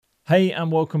Hey,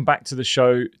 and welcome back to the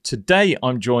show. Today,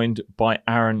 I'm joined by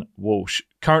Aaron Walsh,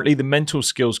 currently the mental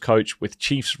skills coach with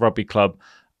Chiefs Rugby Club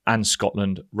and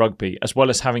Scotland Rugby, as well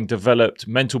as having developed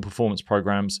mental performance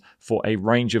programs for a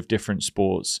range of different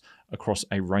sports across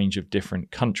a range of different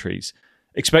countries.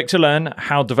 Expect to learn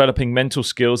how developing mental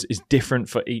skills is different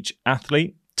for each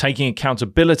athlete, taking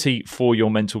accountability for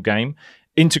your mental game,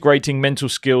 integrating mental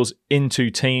skills into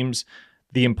teams,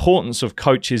 the importance of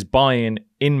coaches' buy-in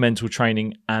in mental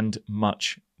training, and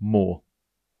much more.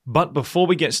 But before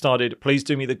we get started, please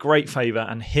do me the great favor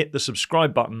and hit the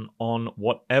subscribe button on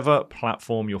whatever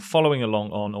platform you're following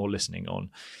along on or listening on.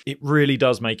 It really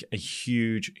does make a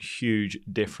huge, huge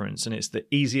difference, and it's the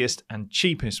easiest and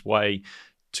cheapest way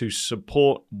to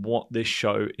support what this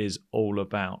show is all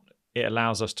about. It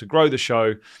allows us to grow the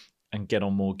show and get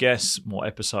on more guests, more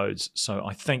episodes. So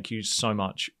I thank you so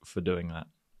much for doing that.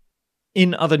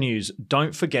 In other news,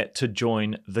 don't forget to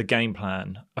join The Game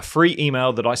Plan, a free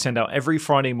email that I send out every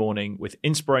Friday morning with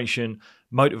inspiration,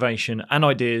 motivation, and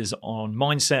ideas on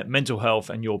mindset, mental health,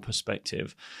 and your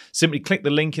perspective. Simply click the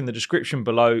link in the description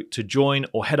below to join,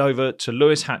 or head over to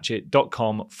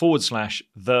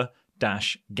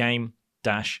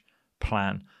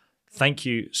lewishatchett.com/the-game-plan. Thank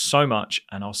you so much,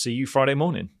 and I'll see you Friday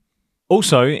morning.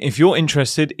 Also, if you're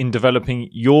interested in developing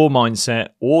your mindset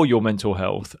or your mental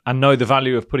health and know the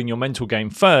value of putting your mental game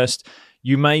first,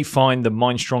 you may find the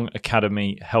MindStrong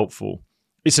Academy helpful.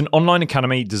 It's an online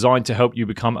academy designed to help you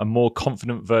become a more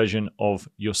confident version of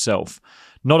yourself.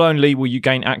 Not only will you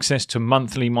gain access to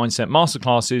monthly mindset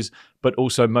masterclasses, but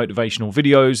also motivational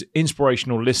videos,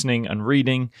 inspirational listening and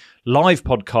reading, live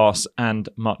podcasts, and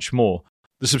much more.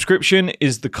 The subscription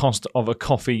is the cost of a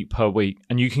coffee per week,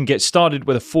 and you can get started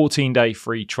with a 14-day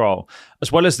free trial.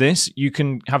 As well as this, you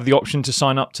can have the option to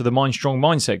sign up to the MindStrong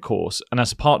Mindset course, and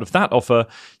as a part of that offer,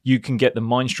 you can get the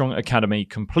MindStrong Academy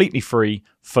completely free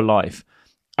for life.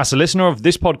 As a listener of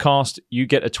this podcast, you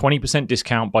get a 20%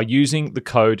 discount by using the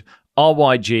code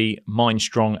RYG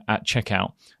MindStrong at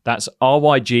checkout. That's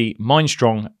RYG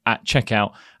MindStrong at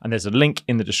checkout, and there's a link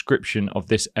in the description of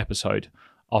this episode.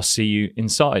 I'll see you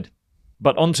inside.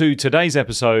 But on to today's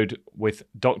episode with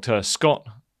Dr. Scott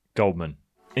Goldman.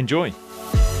 Enjoy.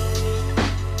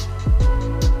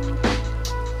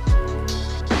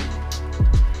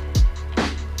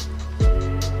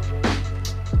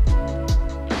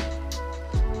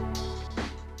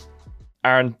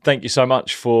 Aaron, thank you so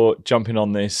much for jumping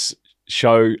on this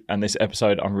show and this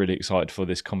episode. I'm really excited for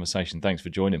this conversation. Thanks for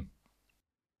joining.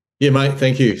 Yeah, mate.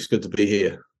 Thank you. It's good to be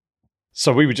here.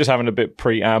 So we were just having a bit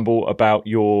preamble about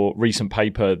your recent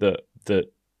paper that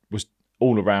was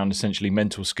all around essentially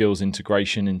mental skills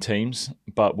integration in teams,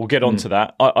 but we'll get on to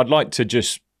that. I'd like to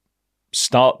just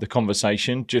start the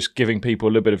conversation, just giving people a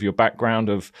little bit of your background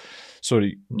of sort of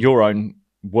your own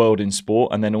world in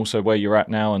sport, and then also where you're at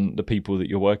now and the people that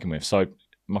you're working with. So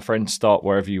my friend, start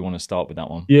wherever you want to start with that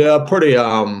one. Yeah, pretty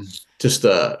just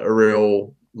a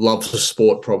real love for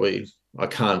sport. Probably I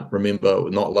can't remember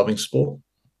not loving sport.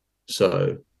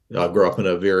 So I grew up in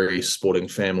a very sporting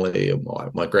family.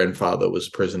 My grandfather was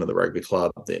president of the rugby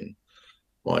club. Then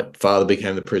my father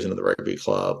became the president of the rugby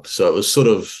club. So it was sort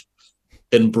of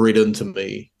inbred into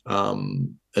me.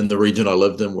 In the region I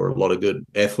lived in were a lot of good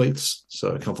athletes.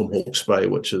 So I come from Hawke's Bay,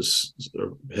 which has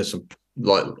some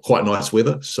quite nice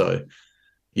weather. So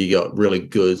you got really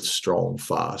good, strong,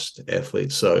 fast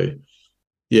athletes. So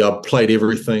yeah, I played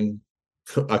everything.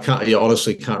 I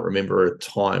honestly can't remember a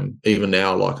time, even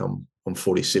now, like I'm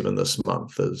 47 this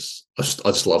month, I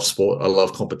just love sport. I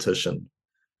love competition.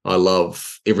 I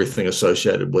love everything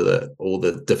associated with it, all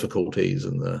the difficulties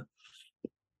and the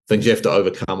things you have to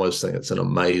overcome. I just think it's an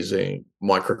amazing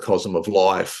microcosm of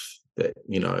life that,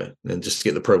 and just to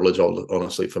get the privilege,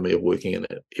 honestly, for me, of working in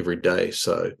it every day.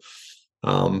 So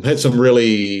had some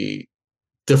really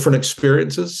different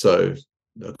experiences. So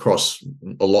across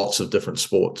lots of different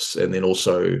sports, and then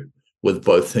also with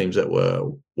both teams that were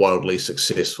wildly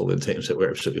successful and teams that were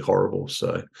absolutely horrible.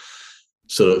 So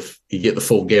sort of you get the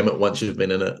full gamut once you've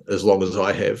been in it as long as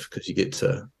I have, because you get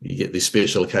these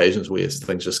special occasions where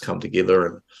things just come together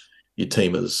and your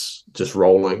team is just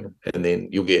rolling, and then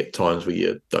you'll get times where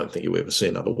you don't think you'll ever see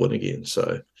another win again.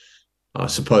 So I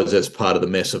suppose that's part of the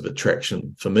massive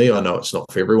attraction for me. I know it's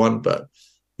not for everyone, but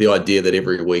the idea that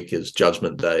every week is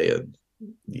judgment day, and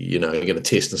you're going to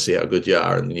test and see how good you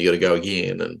are, and then you got to go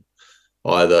again and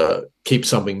either keep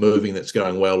something moving that's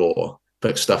going well or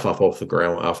pick stuff up off the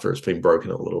ground after it's been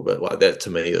broken a little bit. Like that, to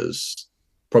me, is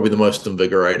probably the most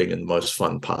invigorating and most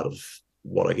fun part of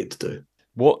what I get to do.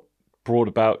 What brought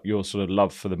about your sort of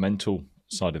love for the mental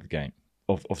side of the game,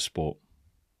 of sport?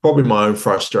 Probably my own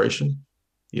frustration,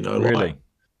 Really?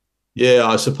 Yeah,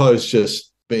 I suppose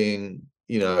just being,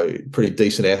 pretty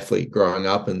decent athlete growing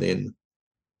up and then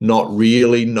not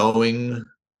really knowing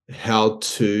how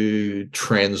to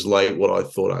translate what I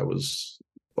thought I was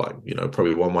like,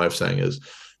 probably one way of saying is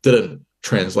didn't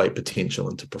translate potential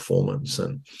into performance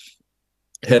and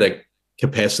had a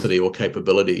capacity or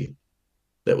capability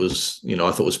that was,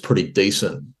 I thought was pretty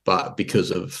decent, but because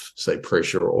of, say,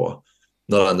 pressure or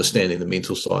not understanding the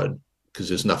mental side, because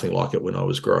there's nothing like it when I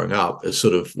was growing up, it's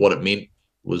sort of what it meant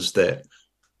was that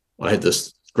I had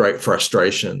this great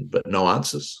frustration, but no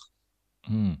answers.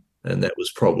 Mm. And that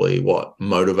was probably what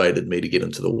motivated me to get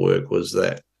into the work was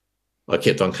that I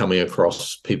kept on coming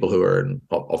across people who are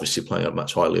obviously playing at a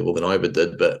much higher level than I ever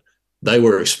did, but they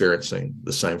were experiencing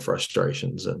the same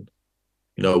frustrations. And,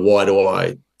 why do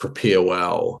I prepare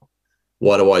well?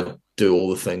 Why do I do all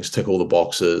the things, tick all the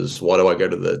boxes? Why do I go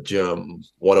to the gym?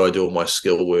 Why do I do all my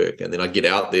skill work? And then I get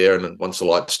out there, and then once the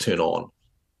lights turn on,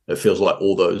 it feels like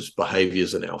all those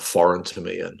behaviors are now foreign to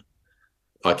me, and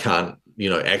I can't,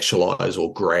 actualize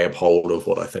or grab hold of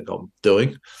what I think I'm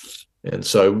doing. And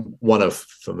so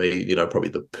for me, probably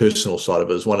the personal side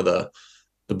of it is one of the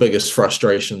biggest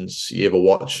frustrations you ever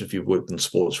watch if you've worked in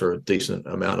sports for a decent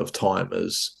amount of time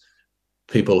is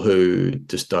people who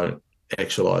just don't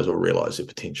actualize or realize their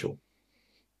potential.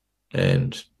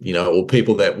 And, or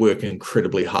people that work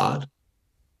incredibly hard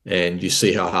and you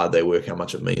see how hard they work, how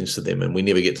much it means to them. And we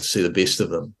never get to see the best of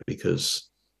them because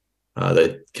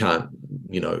they can't,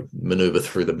 maneuver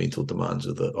through the mental demands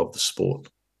of the sport.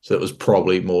 So it was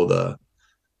probably more the,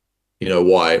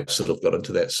 why I sort of got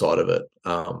into that side of it.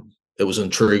 It was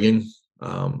intriguing,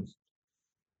 and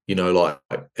I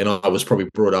was probably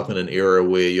brought up in an era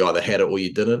where you either had it or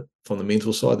you didn't from the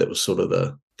mental side. That was sort of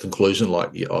the conclusion,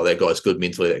 like, oh, that guy's good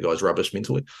mentally, that guy's rubbish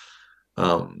mentally.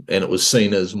 And it was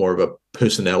seen as more of a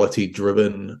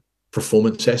personality-driven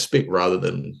performance aspect rather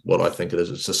than what I think it is.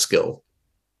 It's a skill.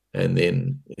 And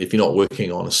then if you're not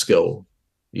working on a skill,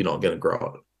 you're not going to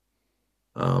grow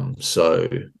it. So,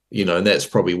 and that's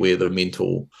probably where the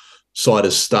mental side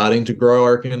is starting to grow, I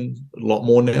reckon, a lot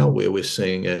more now, where we're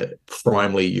seeing it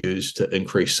primarily used to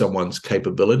increase someone's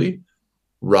capability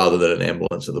rather than an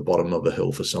ambulance at the bottom of the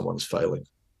hill for someone's failing.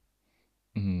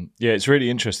 Mm-hmm. Yeah, it's really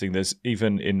interesting. There's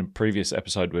even in a previous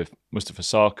episode with Mustafa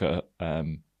Sarkar,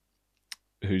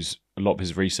 who's a lot of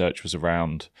his research was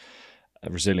around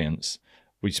resilience.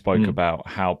 We spoke about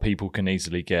how people can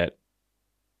easily get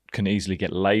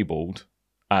labelled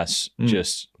as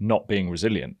just not being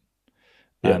resilient,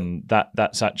 and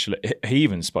that's actually, he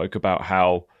even spoke about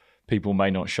how people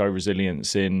may not show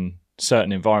resilience in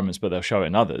certain environments, but they'll show it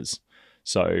in others.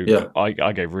 So I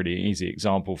gave a really easy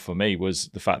example for me was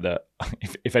the fact that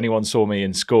if anyone saw me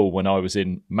in school when I was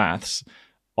in maths,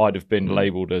 I'd have been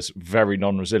labelled as very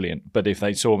non-resilient. But if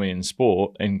they saw me in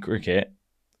sport, in cricket,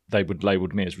 they would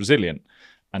labelled me as resilient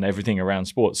and everything around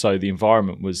sports. So the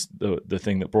environment was the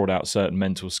thing that brought out certain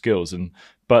mental skills.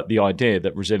 But the idea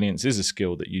that resilience is a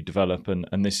skill that you develop,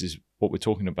 and this is what we're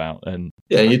talking about. And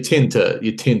you tend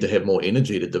to have more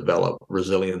energy to develop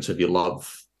resilience if you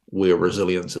love where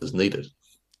resilience is needed.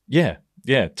 Yeah,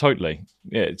 totally.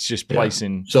 Yeah, it's just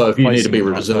placing. So if you need to be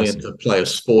resilient to play a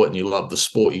sport and you love the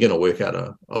sport, you're going to work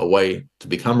out a way to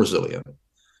become resilient.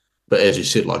 But as you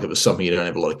said, like if it's something you don't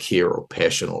have a lot of care or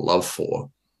passion or love for,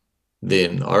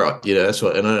 then all right, that's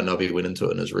what. And I don't know if he went into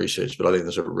it in his research, but I think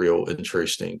there's a real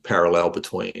interesting parallel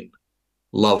between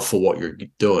love for what you're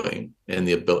doing and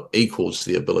equals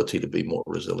the ability to be more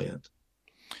resilient.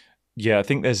 Yeah, I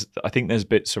think there's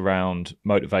bits around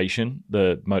motivation,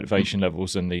 the motivation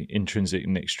levels, and the intrinsic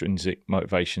and extrinsic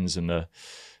motivations, and the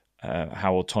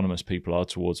how autonomous people are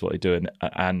towards what they do,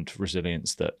 and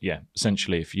resilience. That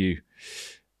essentially,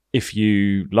 if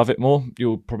you love it more,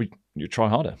 you'll try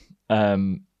harder.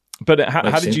 But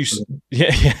how did you?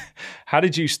 How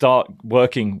did you start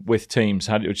working with teams?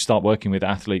 How did you start working with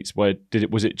athletes?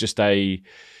 Was it just a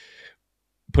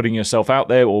putting yourself out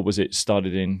there, or was it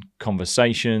started in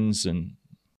conversations? And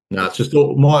no, it's just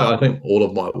I think all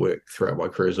of my work throughout my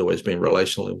career has always been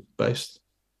relationally based.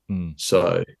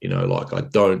 So like I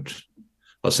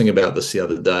was thinking about this the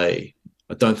other day.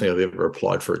 I don't think I've ever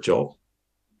applied for a job.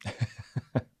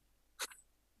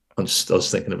 I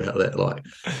was thinking about that, like,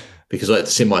 because I had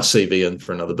to send my CV in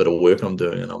for another bit of work I'm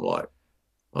doing, and I'm like,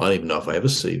 I don't even know if I have a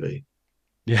CV.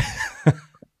 Yeah.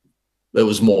 It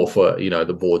was more for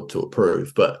the board to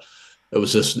approve, but it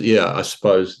was just I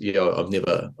suppose I've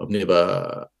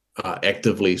never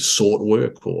actively sought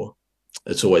work, or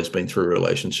it's always been through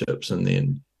relationships, and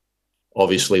then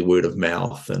obviously word of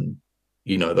mouth, and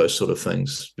those sort of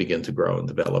things begin to grow and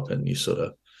develop, and you sort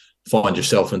of find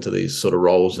yourself into these sort of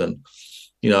roles. And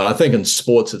I think in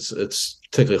sports, it's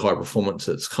particularly high performance.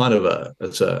 It's kind of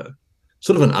it's a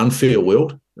sort of an unfair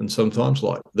world, and sometimes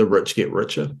like the rich get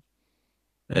richer,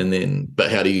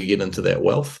 but how do you get into that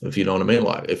wealth? If you know what I mean,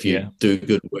 like if you do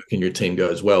good work and your team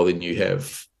goes well, then you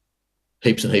have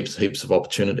heaps and heaps and heaps of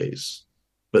opportunities.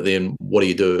 But then what do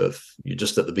you do if you're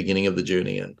just at the beginning of the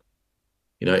journey? And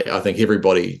I think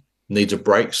everybody needs a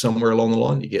break somewhere along the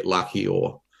line. You get lucky,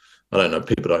 or I don't know,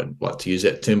 people don't like to use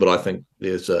that term, but I think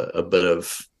there's a bit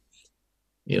of,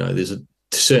 there's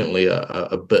certainly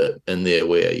a bit in there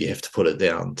where you have to put it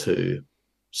down to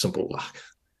simple luck.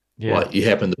 Yeah. Like you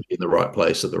happen to be in the right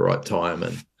place at the right time,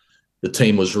 and the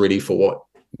team was ready for what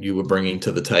you were bringing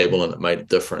to the table, and it made a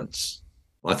difference.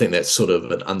 I think that's sort of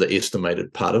an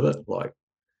underestimated part of it. Like,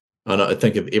 I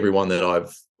think of everyone that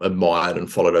I've admired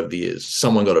and followed over the years,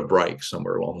 someone got a break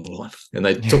somewhere along the line, and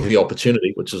they took the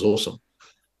opportunity, which is awesome.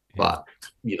 But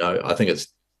I think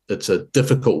it's a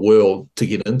difficult world to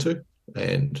get into,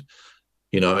 and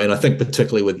and I think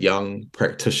particularly with young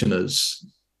practitioners,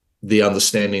 the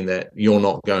understanding that you're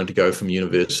not going to go from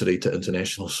university to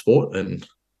international sport, and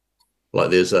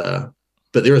like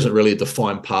but there isn't really a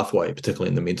defined pathway, particularly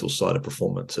in the mental side of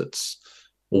performance. It's,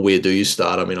 well, where do you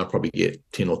start? I mean, I probably get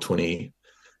 10 or 20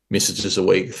 messages a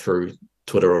week through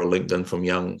Twitter or LinkedIn from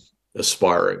young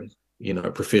aspiring,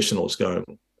 professionals going,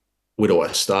 where do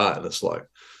I start? And it's like,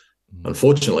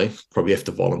 unfortunately, probably have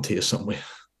to volunteer somewhere.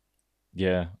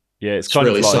 Yeah. Yeah. It's kind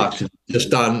really of like, sucks. Just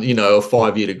done, a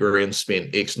 5-year degree and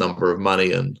spent X number of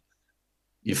money, and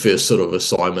your first sort of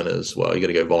assignment is, well, you got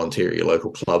to go volunteer at your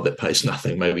local club that pays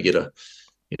nothing, maybe get a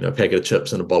packet of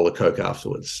chips and a bottle of Coke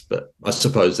afterwards. But I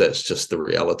suppose that's just the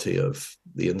reality of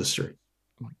the industry.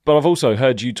 But I've also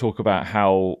heard you talk about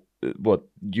how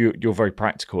you're very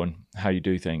practical in how you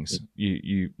do things.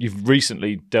 You've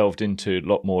recently delved into a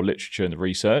lot more literature and the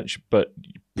research, but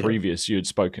previous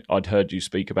I'd heard you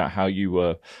speak about how you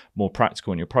were more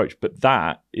practical in your approach. But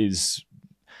that's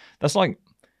like,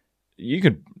 you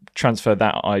could transfer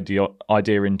that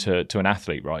idea into an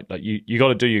athlete, right? Like you got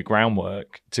to do your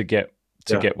groundwork to get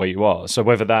where you are. So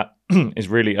whether that is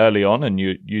really early on and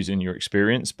you're using your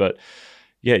experience, but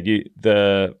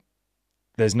there's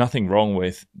nothing wrong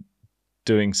with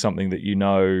doing something that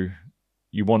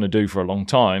you want to do for a long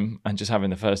time, and just having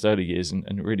the first early years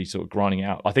and really sort of grinding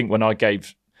out. I think when I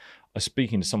was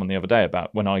speaking to someone the other day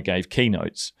about when I gave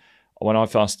keynotes, when I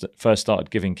first started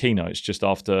giving keynotes just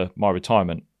after my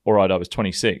retirement. All right, I was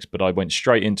 26, but I went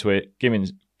straight into it, giving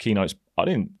keynotes. I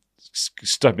didn't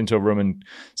step into a room and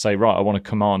say, right, I want to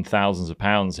command thousands of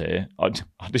pounds here. I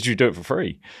literally do it for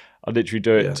free. I literally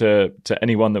do it to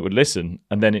anyone that would listen.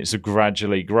 And then it's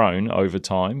gradually grown over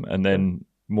time. And then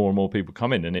more and more people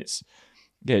come in. And it's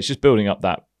just building up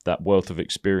that wealth of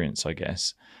experience, I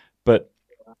guess. But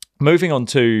moving on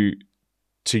to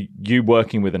you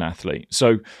working with an athlete.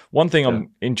 So one thing I'm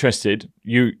interested,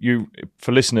 you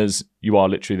for listeners, you are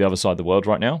literally the other side of the world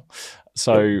right now.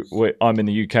 So I'm in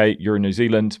the UK, you're in New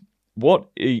Zealand. What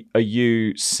are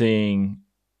you seeing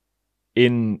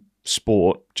in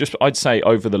sport, just I'd say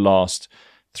over the last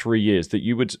 3 years, that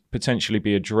you would potentially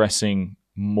be addressing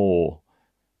more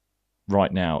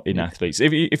right now in athletes?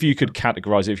 If you could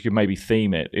categorize it, if you could maybe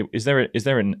theme it, is there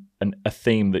a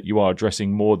theme that you are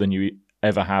addressing more than you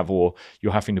ever have, or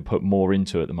you're having to put more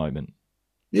into at the moment?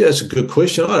 Yeah, it's a good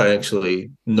question. I don't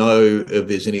actually know if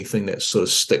there's anything that sort of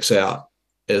sticks out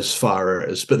as far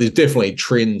as, but there's definitely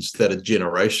trends that are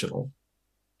generational,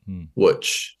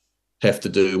 which have to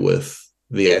do with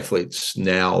the athletes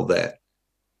now that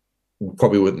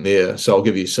probably weren't there. So I'll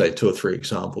give you, say, 2 or 3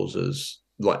 examples. Is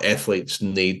like, athletes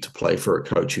need to play for a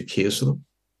coach who cares for them.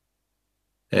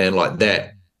 And like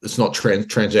that, it's not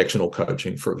transactional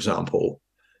coaching, for example,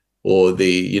 or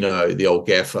the old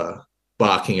gaffer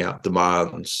barking out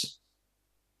demands,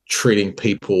 treating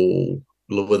people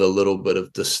with a little bit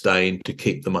of disdain to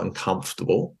keep them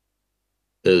uncomfortable,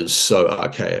 is so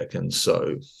archaic and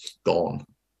so gone.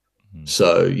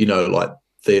 So, like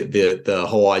the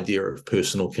whole idea of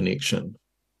personal connection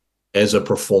as a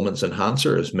performance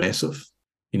enhancer is massive.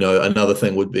 Another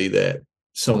thing would be that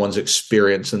someone's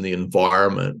experience in the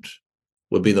environment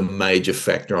would be the major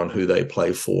factor on who they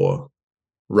play for,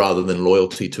 rather than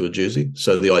loyalty to a jersey.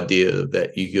 So the idea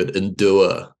that you could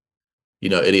endure,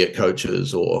 idiot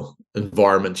coaches or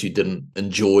environments you didn't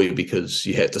enjoy because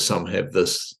you had to somehow have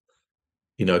this,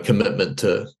 commitment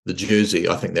to the jersey,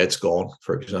 I think that's gone,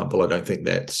 for example. I don't think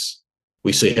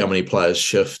we see how many players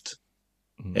shift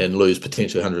and lose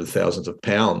potentially hundreds of thousands of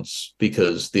pounds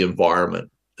because the environment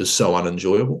is so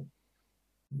unenjoyable.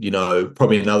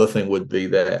 Probably another thing would be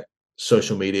that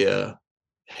social media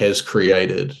has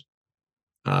created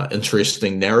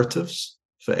interesting narratives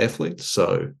for athletes.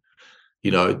 So,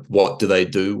 what do they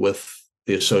do with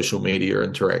their social media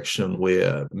interaction,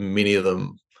 where many of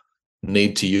them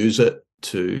need to use it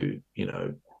to,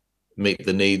 meet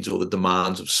the needs or the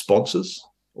demands of sponsors,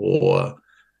 or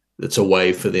it's a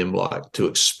way for them like to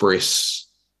express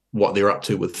what they're up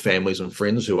to with families and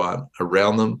friends who aren't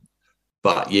around them,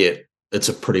 but yet it's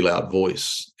a pretty loud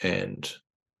voice and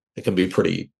it can be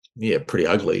pretty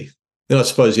ugly. Then I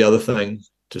suppose the other thing,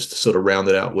 just to sort of round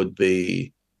it out, would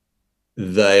be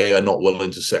they are not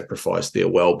willing to sacrifice their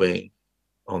well-being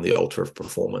on the altar of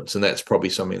performance. And that's probably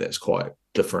something that's quite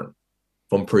different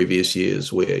from previous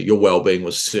years, where your well-being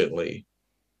was certainly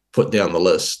put down the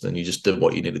list and you just did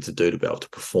what you needed to do to be able to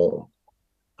perform.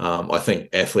 I think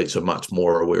athletes are much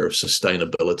more aware of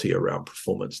sustainability around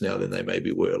performance now than they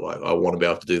maybe were. Like, I want to be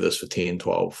able to do this for 10,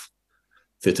 12,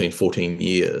 13, 14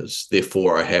 years.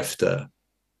 Therefore, I have to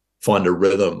find a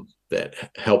rhythm that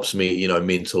helps me,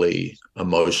 mentally,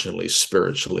 emotionally,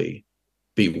 spiritually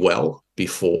be well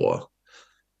before,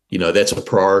 that's a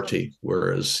priority.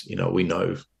 Whereas, we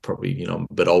know probably, I'm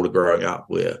a bit older growing up,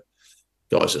 where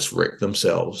guys just wreck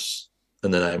themselves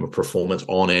in the name of performance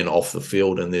on and off the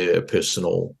field, and their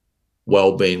personal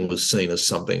well-being was seen as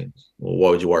something, well, why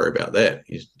would you worry about that?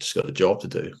 You just got a job to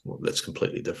do. Well, that's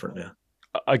completely different now.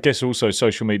 I guess also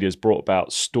social media has brought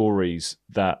about stories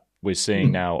that we're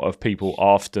seeing now of people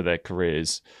after their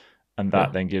careers, and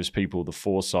that then gives people the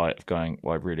foresight of going,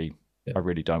 well, I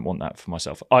really don't want that for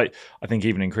myself. I think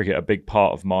even in cricket, a big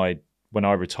part of when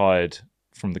I retired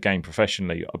from the game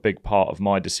professionally, a big part of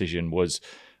my decision was,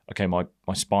 okay, my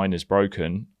spine is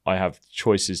broken. I have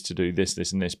choices to do this,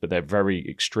 this, and this, but they're very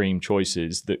extreme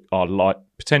choices that are like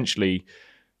potentially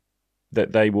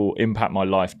that they will impact my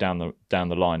life down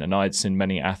the line. And I had seen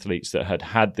many athletes that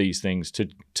had these things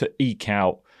to eke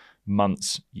out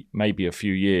months, maybe a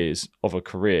few years of a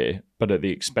career, but at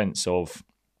the expense of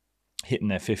hitting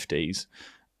their 50s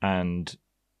and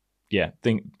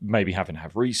think maybe having to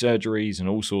have resurgeries and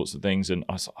all sorts of things. And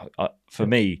for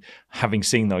me, having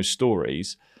seen those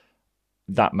stories,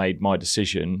 that made my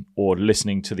decision or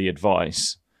listening to the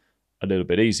advice a little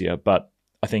bit easier. But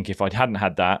I think if I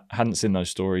hadn't seen those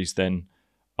stories, then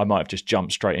I might have just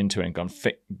jumped straight into it and gone,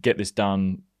 get this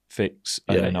done, fix,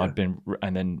 and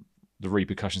and then the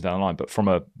repercussions down the line. But from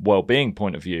a well-being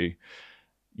point of view,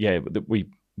 we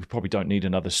probably don't need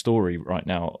another story right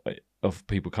now of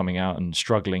people coming out and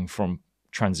struggling from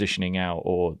transitioning out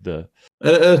and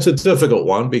it's a difficult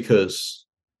one because,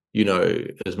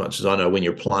 as much as I know, when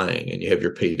you're playing and you have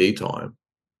your PD time,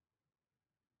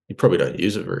 you probably don't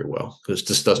use it very well because it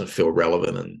just doesn't feel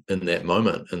relevant in that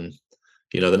moment. And,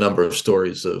 the number of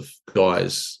stories of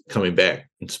guys coming back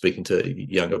and speaking to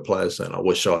younger players saying, I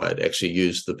wish I had actually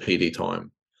used the PD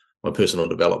time, my personal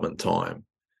development time,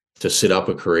 to set up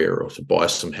a career or to buy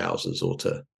some houses or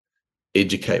to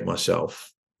educate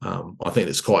myself. I think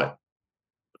there's quite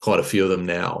a few of them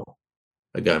now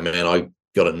are going, man, I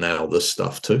got to nail this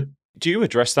stuff too. Do you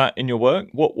address that in your work?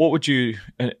 What would you,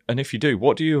 and if you do,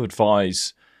 what do you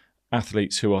advise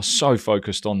athletes who are so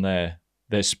focused on their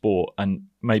sport and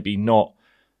maybe not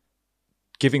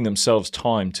giving themselves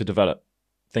time to develop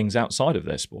things outside of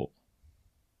their sport?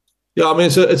 Yeah, I mean,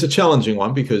 it's a challenging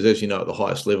one because, as you know, at the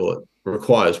highest level, it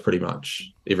requires pretty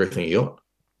much everything you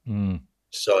got.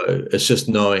 So it's just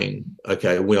knowing,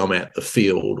 okay, when I'm at the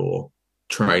field or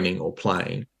training or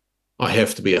playing, I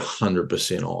have to be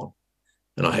 100% on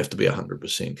and I have to be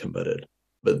 100% committed.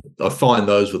 But I find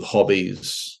those with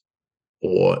hobbies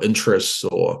or interests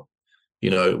or,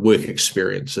 work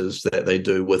experiences that they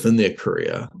do within their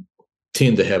career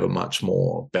tend to have a much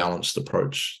more balanced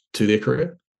approach to their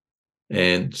career.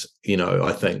 And,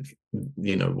 I think,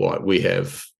 what we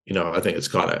have, I think it's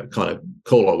kind of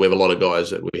cool. Like we have a lot of guys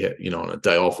that we have, on a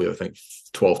day off, we have, I think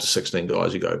 12 to 16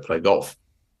 guys who go play golf.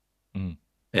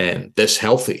 And that's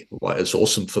healthy. Like it's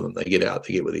awesome for them. They get out,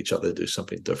 they get with each other, do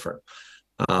something different.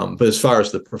 But as far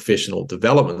as the professional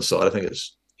development side, I think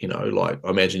it's, like I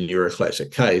imagine you're a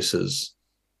classic case is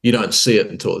you don't see it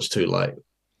until it's too late.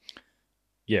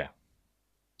 Yeah.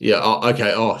 Yeah. Oh,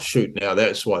 okay. Oh, shoot. Now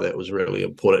that's why that was really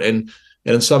important. And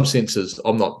in some senses,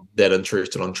 I'm not that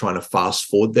interested on trying to fast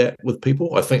forward that with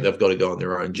people. I think they've got to go on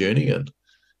their own journey and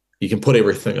you can put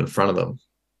everything in front of them,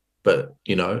 but,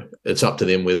 it's up to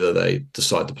them whether they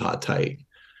decide to partake.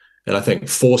 And I think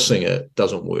forcing it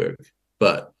doesn't work.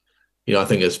 But, I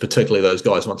think it's particularly those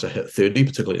guys, once they hit 30,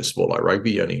 particularly in a sport like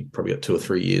rugby, you only probably got 2 or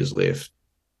 3 years left.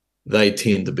 They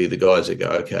tend to be the guys that go,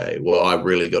 okay, well, I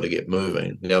really got to get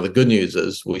moving. Now, the good news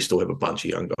is we still have a bunch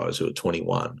of young guys who are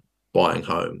 21 buying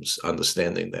homes,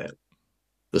 understanding that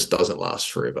this doesn't last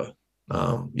forever.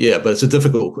 But it's a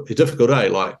difficult day.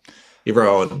 Like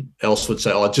everyone else would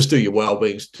say, "Oh, just do your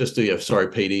well-being, just do your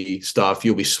PD stuff.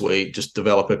 You'll be sweet. Just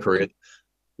develop a career."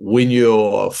 When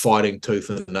you're fighting tooth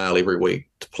and nail every week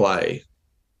to play,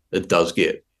 it does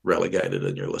get relegated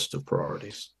in your list of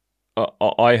priorities.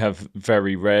 I have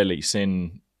very rarely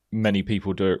seen many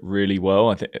people do it really well.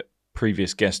 I think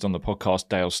previous guest on the podcast,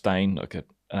 Dale Steyn, like an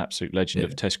absolute legend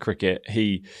of Test cricket,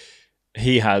 he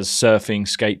has surfing,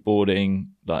 skateboarding,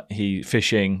 like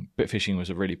fishing, but fishing was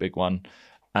a really big one,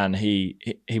 and he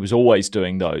was always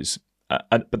doing those.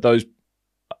 But those,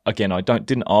 again, I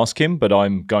didn't ask him, but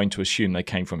I'm going to assume they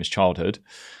came from his childhood.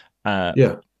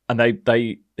 And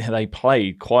they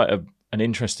played quite an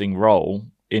interesting role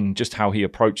in just how he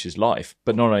approaches life.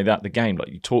 But not only that, the game, like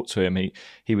you talk to him,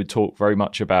 he would talk very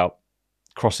much about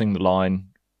crossing the line,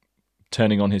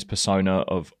 turning on his persona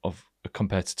of a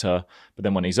competitor. But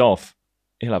then when he's off,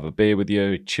 he'll have a beer with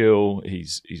you, chill.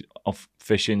 He's off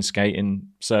fishing, skating,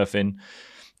 surfing.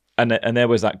 And there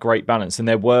was that great balance. And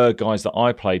there were guys that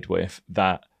I played with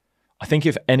that I think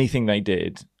if anything they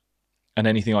did, and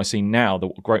anything I see now, the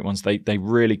great ones, they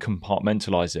really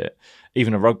compartmentalize it.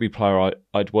 Even a rugby player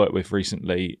I'd worked with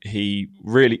recently, he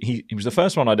was the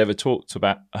first one I'd ever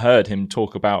heard him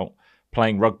talk about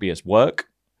playing rugby as work,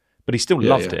 but he still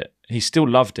loved it. He still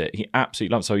loved it. He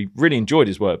absolutely loved it. So he really enjoyed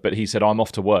his work, but he said, "I'm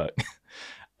off to work."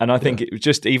 And I think it was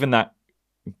just even that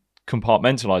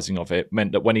compartmentalizing of it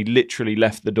meant that when he literally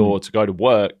left the door to go to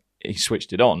work, he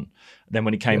switched it on. Then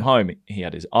when he came home, he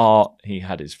had his art, he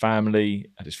had his family,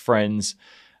 had his friends,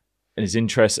 and his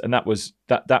interests. And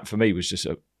that for me was just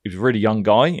he was a really young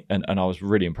guy, and I was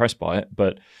really impressed by it.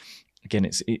 But again,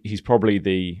 he's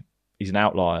probably he's an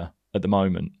outlier at the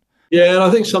moment. Yeah, and I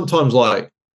think sometimes I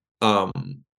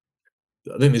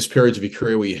think there's periods of your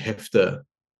career where you have to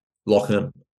lock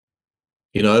in.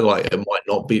 Like it might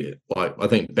not be like, I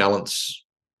think balance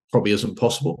probably isn't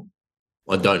possible.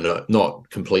 I don't know, not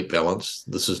complete balance.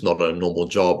 This is not a normal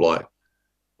job. Like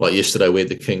yesterday, we had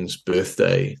the King's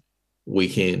birthday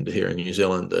weekend here in New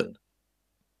Zealand, and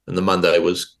the Monday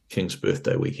was King's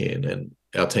birthday weekend, and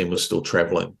our team was still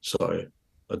traveling. So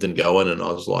I didn't go in, and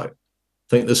I was like, I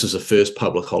think this is the first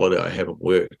public holiday I haven't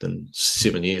worked in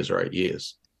 7 years or 8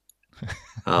 years.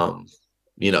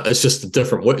 It's just a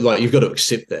different work. Like you've got to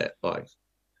accept that. Like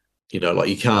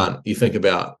you can't. You think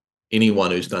about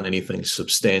anyone who's done anything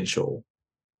substantial.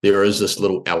 There is this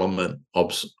little element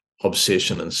of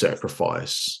obsession and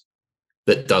sacrifice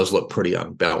that does look pretty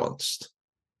unbalanced.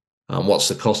 What's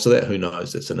the cost of that? Who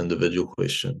knows? That's an individual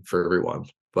question for everyone.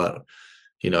 But,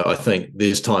 I think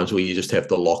there's times where you just have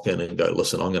to lock in and go,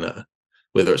 listen, I'm going to,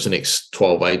 whether it's the next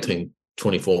 12, 18,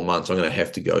 24 months, I'm going to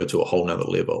have to go to a whole nother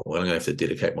level. I'm going to have to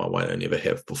dedicate my way I never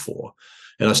have before.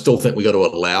 And I still think we got to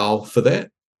allow for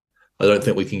that. I don't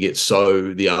think we can get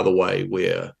so the other way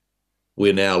where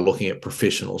we're now looking at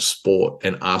professional sport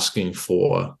and asking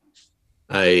for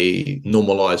a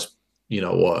normalized,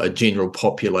 a general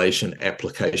population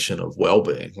application of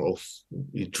well-being. Well,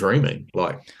 you're dreaming.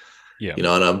 And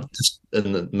I'm just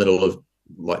in the middle of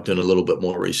like doing a little bit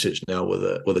more research now with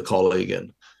a colleague,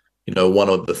 and one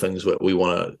of the things that we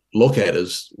want to look at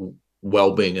is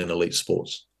well-being in elite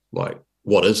sports. Like,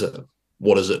 what is it?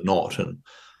 What is it not? And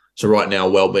so right now,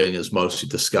 well-being is mostly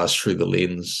discussed through the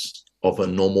lens of a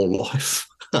normal life,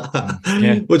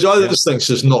 which I just think is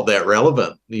just not that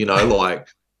relevant. Like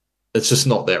it's just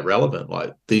not that relevant.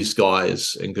 Like these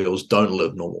guys and girls don't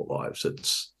live normal lives.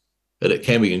 It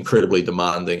can be incredibly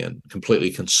demanding and completely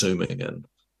consuming and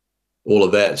all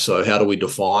of that. So how do we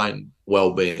define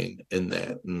well-being in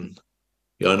that? And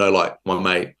I know like my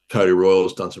mate Cody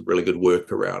Royal's done some really good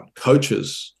work around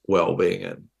coaches' well-being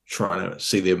and trying to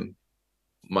see them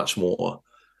much more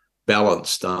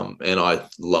balanced. And I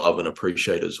love and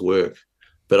appreciate his work.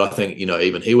 But I think,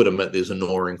 even he would admit there's a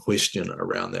gnawing question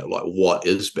around that, like what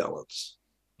is balance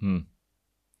in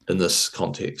this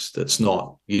context? It's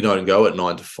not, you don't go at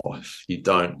 9 to 5. You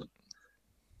don't,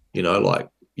 like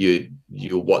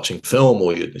you're watching film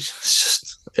or you're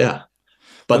just, But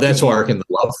that's why I reckon the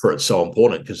love for it's so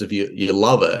important, because if you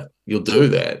love it, you'll do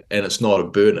that. And it's not a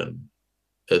burden.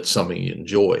 It's something you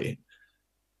enjoy.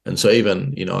 And so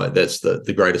even, that's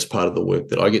the greatest part of the work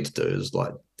that I get to do is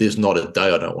like, there's not a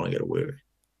day I don't want to go to work.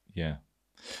 Yeah.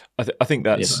 I think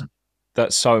that's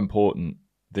so important.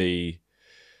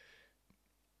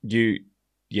 Your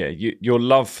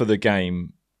love for the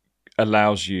game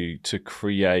allows you to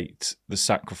create the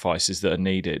sacrifices that are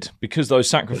needed, because those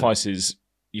sacrifices,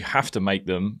 you have to make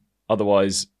them.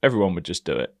 Otherwise everyone would just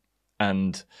do it.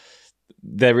 And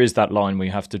there is that line we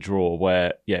have to draw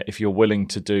where, if you're willing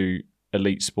to do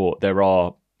elite sport, there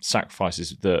are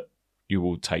sacrifices that you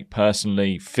will take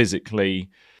personally, physically,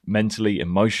 mentally,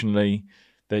 emotionally.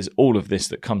 there's all of this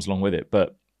that comes along with it.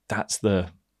 But that's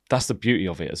the beauty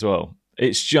of it as well.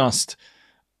 It's just,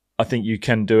 I think you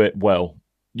can do it well.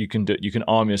 You can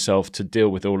arm yourself to deal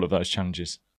with all of those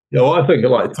challenges. Yeah, well, I think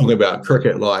like talking about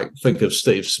cricket, like think of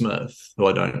Steve Smith, who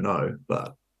I don't know,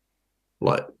 but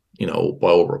like, you know, by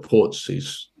all reports,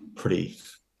 he's pretty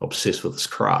obsessed with his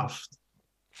craft.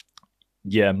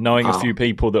 Yeah, knowing a few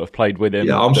people that have played with him.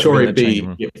 Yeah, I'm sure he'd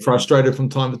be frustrated from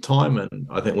time to time. And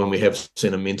I think when we have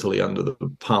seen him mentally under the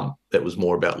pump, that was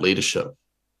more about leadership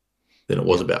than it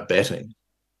was about batting.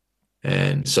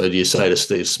 And so do you say to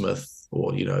Steve Smith,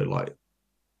 or, you know, like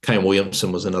Kane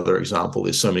Williamson was another example.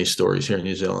 There's so many stories here in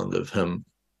New Zealand of him,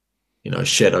 you know,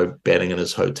 shadow batting in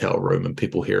his hotel room and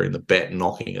people hearing the bat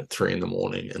knocking at 3 a.m.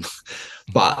 And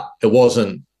but it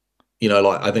wasn't, you know,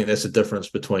 like I think that's the difference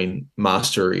between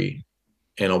mastery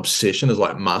and obsession. Is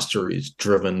like mastery is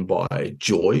driven by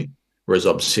joy, whereas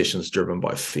obsession is driven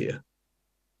by fear.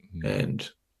 And,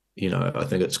 you know, I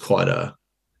think it's quite an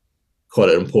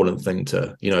important thing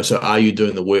to, you know, so are you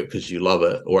doing the work because you love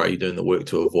it, or are you doing the work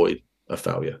to avoid a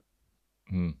failure?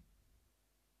 And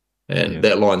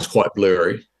that line's quite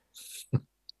blurry.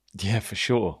 Yeah, for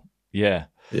sure. Yeah.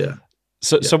 Yeah.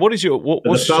 So what is your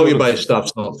what's the failure-based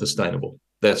stuff's not sustainable.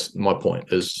 That's my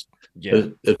point. Is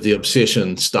the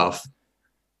obsession stuff,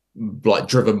 like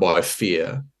driven by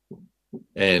fear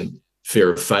and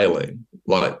fear of failing,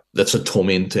 like that's a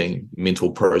tormenting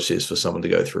mental process for someone to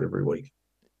go through every week.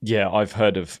 Yeah, I've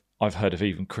heard of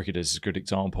even cricketers as a good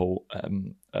example.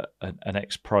 An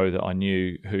ex-pro that I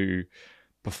knew who,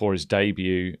 before his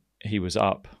debut, he was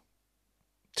up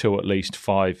till at least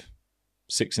 5-6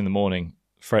 in the morning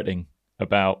fretting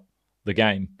about the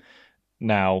game.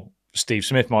 Now, Steve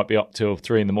Smith might be up till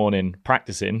 3 in the morning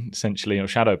practicing, essentially, or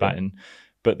shadow batting,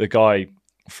 but the guy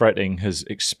fretting has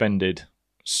expended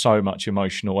so much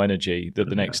emotional energy that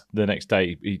the next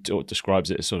day he describes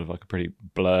it as sort of like a pretty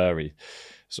blurry.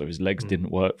 So his legs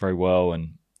didn't work very well,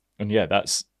 and yeah,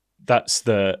 that's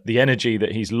the energy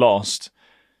that he's lost.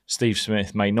 Steve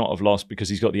Smith may not have lost because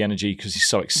he's got the energy because he's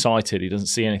so excited. He doesn't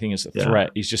see anything as a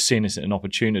threat. He's just seeing it as an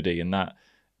opportunity, and that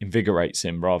invigorates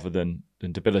him rather than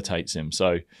debilitates him.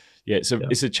 So yeah,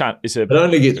 it's a chat. It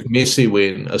only gets messy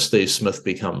when a Steve Smith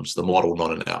becomes the model,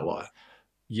 not an outlier.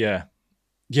 Yeah,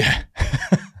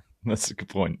 that's a good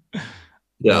point.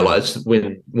 Yeah, like it's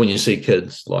when you see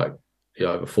kids like, you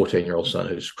know, I have a 14-year-old son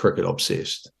who's cricket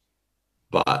obsessed,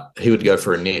 but he would go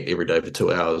for a net every day for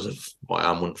 2 hours if my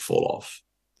arm wouldn't fall off.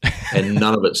 And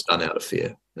none of it's done out of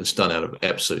fear. It's done out of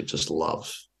absolute just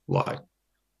love. Like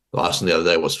the last thing the other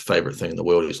day was the favorite thing in the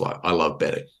world. He's like, I love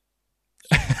batting.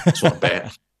 I just want to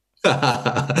bat.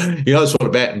 You know, I just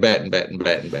want to bat and bat and bat and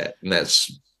bat and bat. And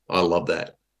I love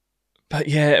that. But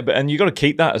and you got to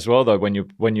keep that as well, though.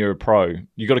 When you're a pro,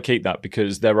 you got to keep that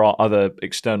because there are other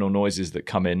external noises that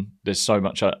come in. There's so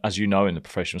much, as you know, in the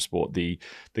professional sport, the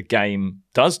game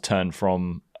does turn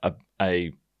from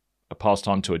a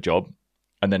pastime to a job,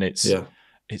 and then it's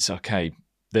okay.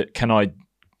 That can I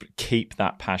keep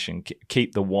that passion,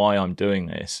 keep the why I'm doing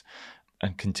this,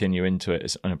 and continue into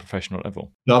it on a professional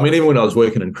level. No, I mean, even when I was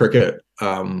working in cricket,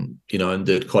 you know, and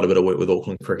did quite a bit of work with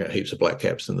Auckland Cricket, heaps of black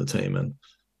caps in the team, and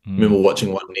I remember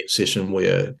watching one net session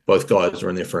where both guys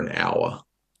were in there for an hour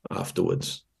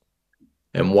afterwards,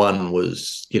 and one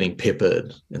was getting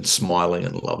peppered and smiling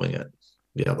and loving it.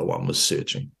 The other one was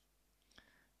searching.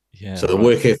 Yeah. So the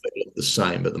work ethic looked the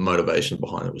same, but the motivation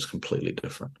behind it was completely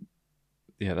different.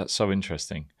 Yeah, that's so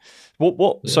interesting.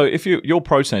 So if your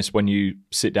process when you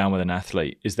sit down with an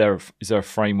athlete, is there a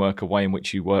framework, a way in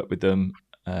which you work with them?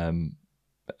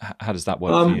 How does that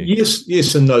work for you?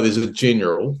 Yes and no. There's a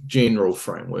general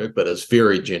framework, but it's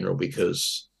very general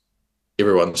because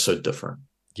everyone's so different.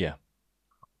 Yeah.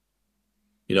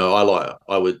 You know,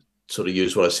 I would sort of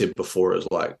use what I said before as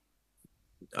like,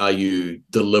 are you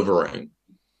delivering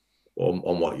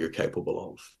on what you're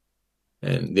capable of?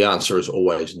 And the answer is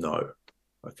always no.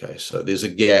 Okay, so there's a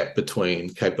gap between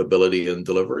capability and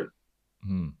delivery.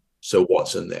 So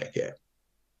what's in that gap?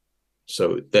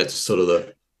 So that's sort of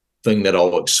the thing that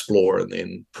I'll explore and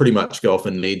then pretty much go off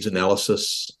a needs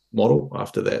analysis model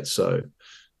after that. So,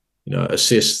 you know,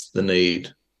 assess the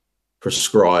need,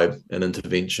 prescribe an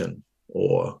intervention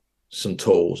or some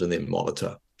tools, and then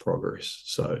monitor progress.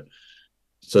 So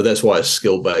that's why a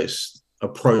skill-based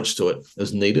approach to it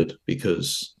is needed,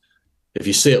 because if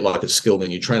you see it like a skill,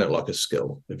 then you train it like a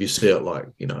skill. If you see it like,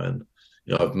 you know, and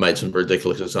you know, I've made some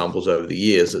ridiculous examples over the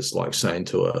years. It's like saying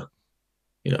to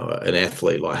an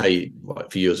athlete, like, hey, like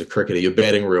for you as a cricketer, you're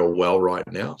batting real well right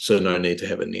now, so no need to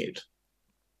have a net.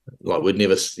 Like we'd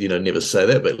never, never say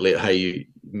that, but hey,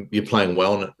 you're playing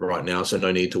well right now, so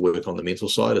no need to work on the mental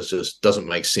side. It just doesn't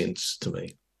make sense to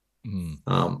me.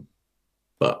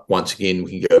 But once again,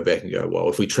 we can go back and go, well,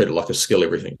 if we treat it like a skill,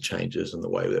 everything changes in the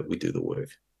way that we do the work.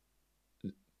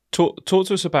 Talk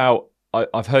to us about,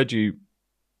 I've heard you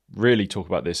really talk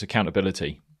about this,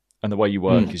 accountability, and the way you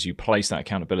work is you place that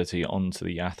accountability onto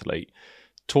the athlete.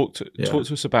 Talk to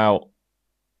us about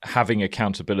having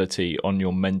accountability on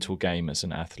your mental game as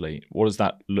an athlete. What does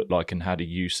that look like, and how do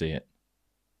you see it?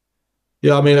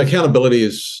 Yeah, I mean, accountability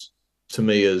to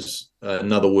me is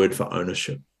another word for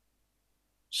ownership.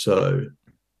 So,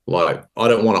 like, I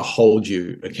don't want to hold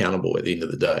you accountable at the end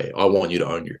of the day. I want you to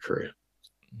own your career.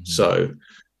 So,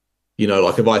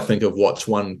 like if I think of what's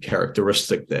one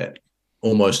characteristic that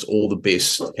almost all the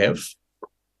best have,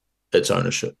 it's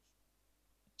ownership.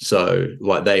 So,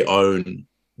 like, they own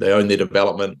their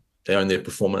development, they own their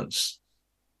performance,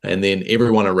 and then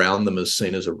everyone around them is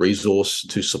seen as a resource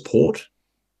to support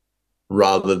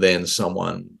rather than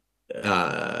someone,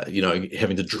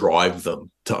 having to drive them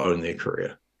to own their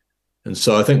career. And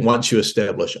so I think once you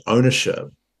establish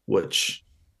ownership, which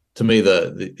to me,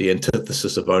 the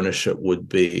antithesis of ownership would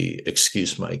be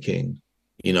excuse making,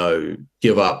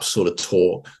 give up sort of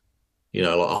talk, like,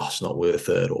 oh, it's not worth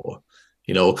it, or,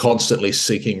 or constantly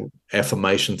seeking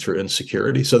affirmation through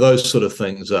insecurity. So those sort of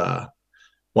things are,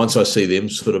 once I see them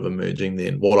sort of emerging,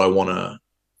 then what I want to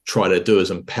try to do is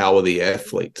empower the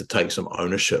athlete to take some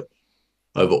ownership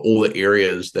over all the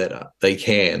areas that are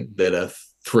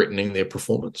threatening their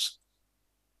performance.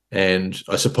 And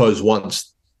I suppose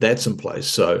once that's in place,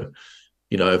 so,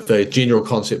 if the general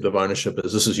concept of ownership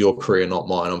is this is your career, not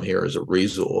mine, I'm here as a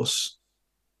resource,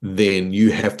 then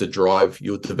you have to drive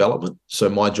your development. So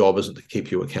my job isn't to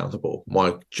keep you accountable.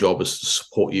 My job is to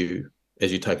support you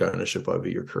as you take ownership over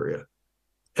your career.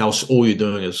 Else, all you're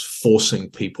doing is forcing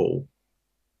people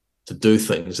to do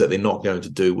things that they're not going to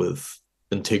do with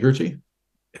integrity.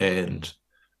 And,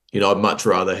 I'd much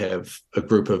rather have a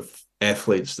group of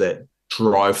athletes that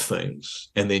drive things,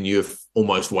 and then you're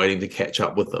almost waiting to catch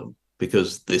up with them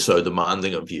because they're so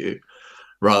demanding of you,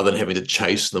 rather than having to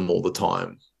chase them all the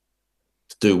time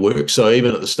to do work. So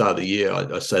even at the start of the year,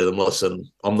 I say to them, listen,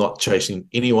 I'm not chasing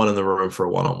anyone in the room for a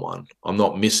one-on-one. I'm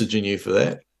not messaging you for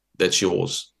that. That's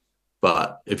yours.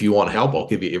 But if you want help, I'll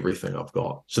give you everything I've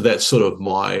got. So that's sort of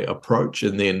my approach.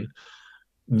 And then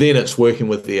it's working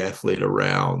with the athlete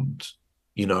around,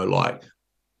 like,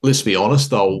 let's be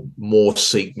honest, they'll more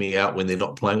seek me out when they're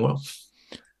not playing well.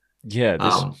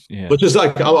 Yeah, which is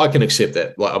like, I can accept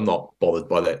that. Like, I'm not bothered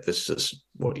by that. That's just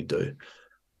what you do.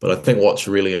 But I think what's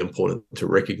really important to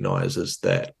recognize is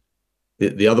that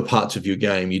the other parts of your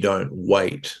game, you don't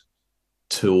wait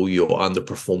till your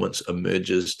underperformance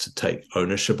emerges to take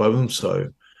ownership of them. So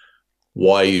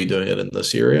why are you doing it in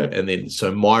this area? And then,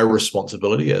 so my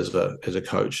responsibility as a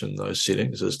coach in those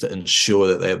settings is to ensure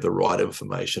that they have the right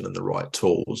information and the right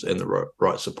tools and the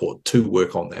right support to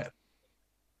work on that.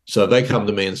 So if they come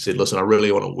to me and said, listen, I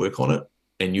really want to work on it,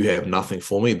 and you have nothing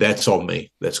for me, that's on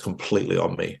me. That's completely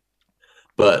on me.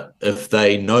 But if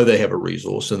they know they have a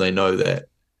resource and they know that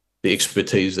the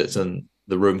expertise that's in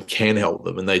the room can help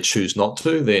them and they choose not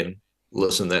to, then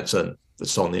listen, that's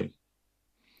on them.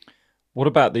 What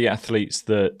about the athletes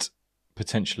that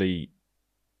potentially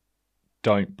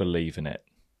don't believe in it?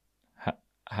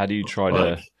 How do you try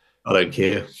to? I don't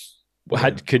care.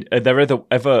 Are there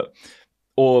ever,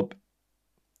 or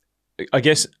I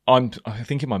guess I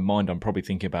think in my mind I'm probably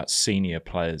thinking about senior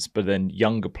players, but then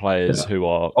younger players who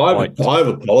are. I have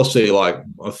a policy, like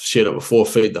I've shared it before: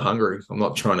 feed the hungry. I'm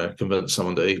not trying to convince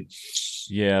someone to eat.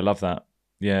 Yeah, I love that.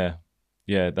 Yeah.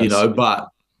 But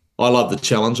I love the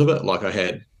challenge of it. Like I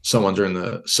had someone during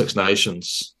the Six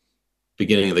Nations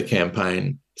beginning of the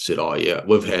campaign said, oh yeah,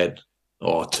 we've had 2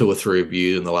 or 3 of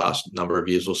you in the last number of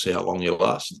years. We'll see how long you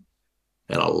last.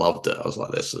 And I loved it. I was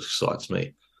like, this excites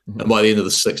me. And by the end of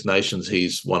the Six Nations,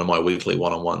 he's one of my weekly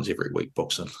one-on-ones every week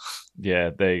boxing.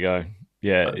 Yeah, there you go.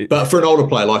 Yeah. But for an older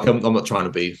player, like I'm not trying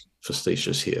to be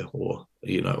facetious here or,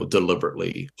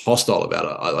 deliberately hostile about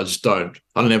it. I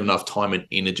don't have enough time and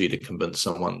energy to convince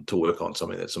someone to work on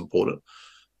something that's important.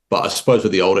 But I suppose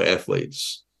with the older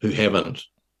athletes who haven't,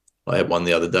 I had one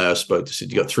the other day I spoke to, said,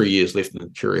 you got 3 years left in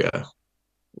the career.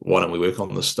 Why don't we work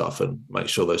on this stuff and make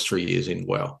sure those 3 years end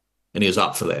well? And he was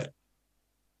up for that.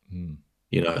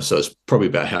 So it's probably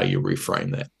about how you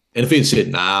reframe that. And if he had said,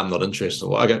 nah, I'm not interested,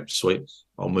 well, okay, sweet,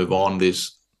 I'll move on.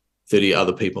 There's 30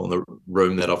 other people in the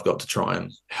room that I've got to try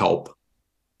and help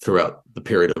throughout the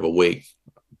period of a week.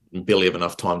 Barely have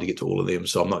enough time to get to all of them.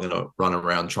 So I'm not going to run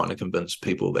around trying to convince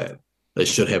people that they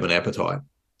should have an appetite.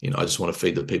 I just want to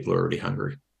feed the people who are already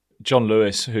hungry. John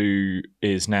Lewis, who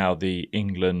is now the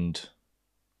England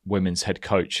women's head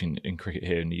coach in cricket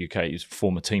here in the UK, he's a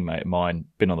former teammate of mine,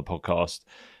 been on the podcast.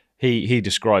 He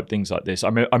described things like this. I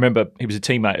remember he was a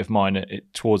teammate of mine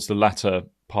towards the latter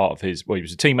part of his. Well, he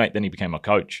was a teammate, then he became my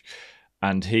coach,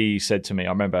 and he said to me, I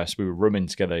remember as we were rooming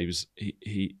together,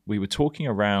 we were talking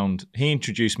around. He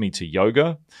introduced me to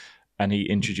yoga, and he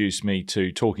introduced me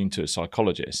to talking to a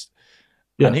psychologist.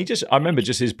 Yeah. And I remember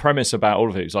just his premise about all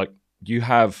of it was like, you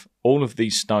have all of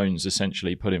these stones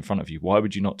essentially put in front of you. Why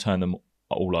would you not turn them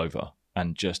all over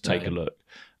and just take a look?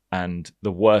 And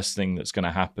the worst thing that's going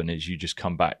to happen is you just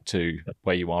come back to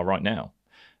where you are right now.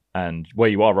 And where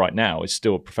you are right now is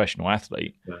still a professional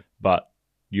athlete, but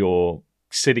you're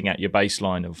sitting at your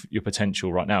baseline of your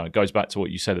potential right now. It goes back to what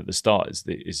you said at the start,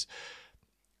 is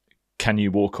can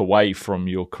you walk away from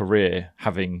your career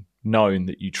having known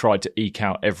that you tried to eke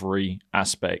out every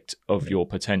aspect of your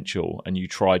potential and you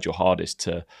tried your hardest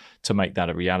to make that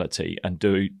a reality and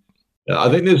do. I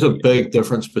think there's a big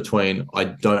difference between I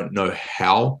don't know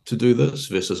how to do this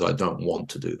versus I don't want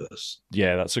to do this.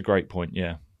 Yeah, that's a great point.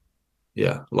 Yeah.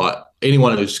 Yeah. Like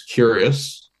anyone who's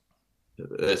curious,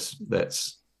 that's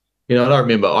I don't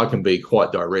remember, I can be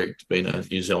quite direct being a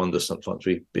New Zealander, sometimes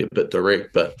we be a bit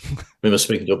direct, but I remember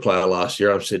speaking to a player last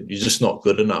year, I said, you're just not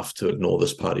good enough to ignore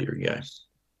this part of your game.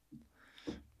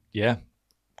 Yeah.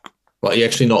 Like you're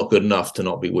actually not good enough to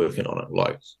not be working on it.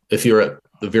 Like if you're at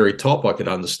the very top, I could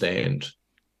understand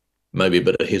maybe a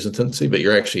bit of hesitancy, but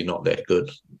you're actually not that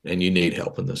good and you need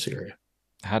help in this area.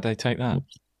 How'd they take that?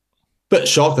 Bit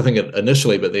shocked, I think,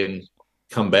 initially, but then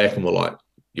come back and were like,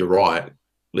 you're right,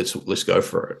 let's go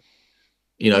for it.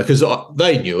 Because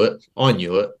they knew it, I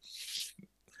knew it.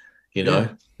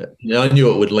 I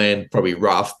knew it would land probably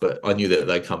rough, but I knew that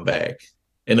they'd come back.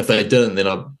 And if they didn't, then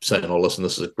I'm saying, oh, listen,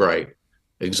 this is a great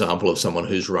example of someone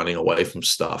who's running away from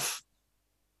stuff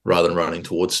rather than running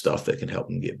towards stuff that can help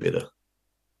them get better.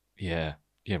 Yeah,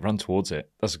 run towards it.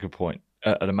 That's a good point,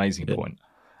 an amazing point.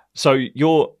 So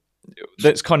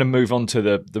let's kind of move on to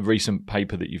the recent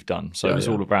paper that you've done. So it's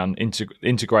all around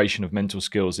integration of mental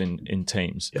skills in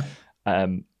teams. Yeah.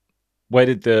 Where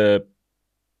did the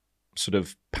sort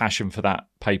of passion for that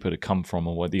paper to come from,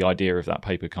 or where the idea of that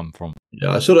paper come from?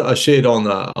 Yeah, I shared on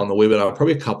the webinar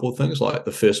probably a couple of things. Like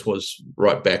the first was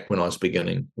right back when I was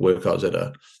beginning work. I was at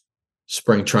a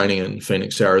spring training in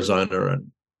Phoenix, Arizona,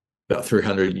 and about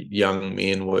 300 young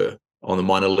men were on the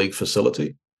minor league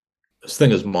facility. This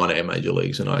thing is minor and major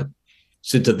leagues, and I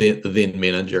said to the then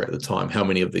manager at the time, how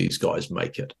many of these guys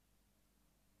make it?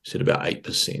 He said about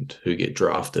 8% who get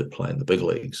drafted playing the big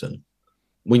leagues. And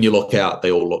when you look out,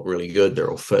 they all look really good. They're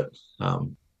all fit.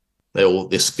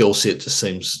 Their skill set just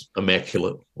seems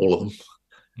immaculate, all of them.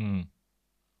 Mm.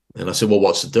 And I said, well,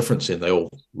 what's the difference then? They all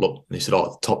look, and he said,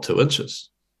 the top 2 inches.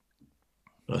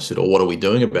 And I said, well, what are we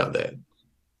doing about that?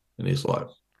 And he's like,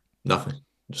 nothing.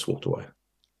 Just walked away.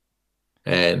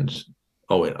 And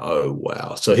I went, oh,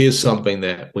 wow. So here's something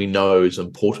that we know is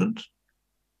important,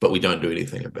 but we don't do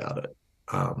anything about it.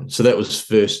 So that was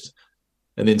first.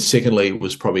 And then secondly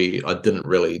was probably I didn't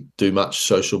really do much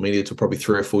social media till probably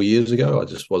 3 or 4 years ago. I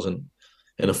just wasn't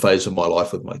in a phase of my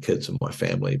life with my kids and my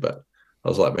family. But I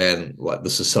was like, man, like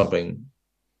this is something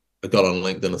I got on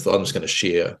LinkedIn and thought I'm just going to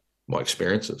share my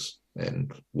experiences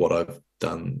and what I've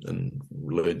done and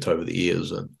learned over the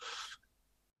years and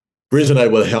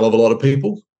resonate with a hell of a lot of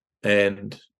people.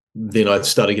 And then I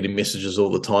started getting messages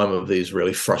all the time of these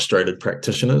really frustrated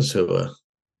practitioners who are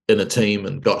in a team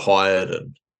and got hired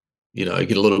and,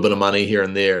 get a little bit of money here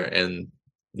and there and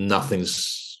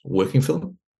nothing's working for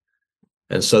them.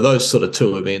 And so those sort of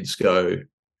 2 events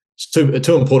it's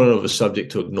too important of a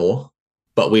subject to ignore,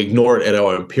 but we ignore it at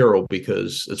our own peril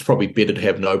because it's probably better to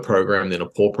have no program than a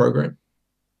poor program.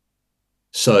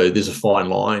 So there's a fine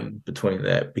line between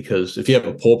that because if you have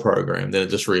a poor program, then it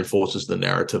just reinforces the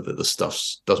narrative that the stuff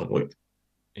doesn't work.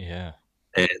 Yeah.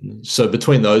 And so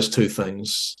between those two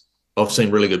things, I've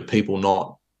seen really good people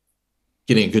not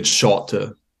getting a good shot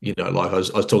to, like I was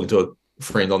talking to a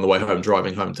friend on the way home,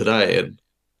 driving home today, and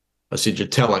I said, your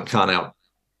talent can't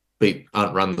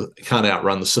outrun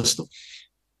the system.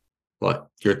 Like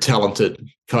you're a talented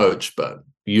coach, but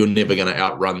you're never going to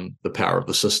outrun the power of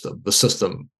the system. The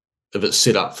system, if it's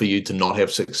set up for you to not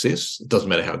have success, it doesn't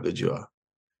matter how good you are.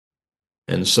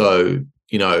 And so,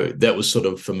 that was sort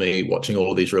of for me watching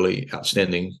all of these really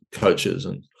outstanding coaches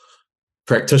and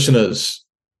practitioners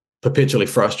perpetually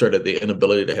frustrated at their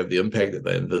inability to have the impact that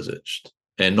they envisaged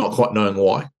and not quite knowing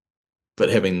why, but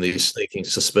having these sneaking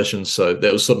suspicions. So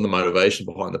that was sort of the motivation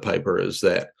behind the paper is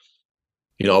that,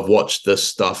 I've watched this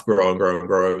stuff grow and grow and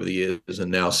grow over the years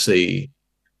and now see,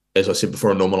 as I said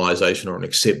before, a normalization or an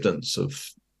acceptance of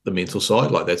the mental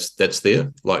side. Like that's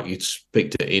there. Like you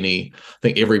speak to I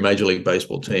think every Major League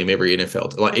Baseball team, every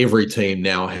NFL, like every team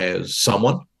now has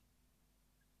someone.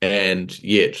 And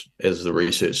yet, as the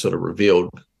research sort of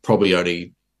revealed, probably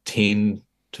only 10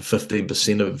 to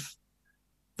 15% of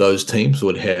those teams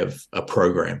would have a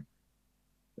program.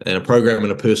 And a program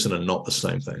and a person are not the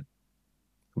same thing.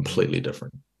 Completely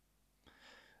different.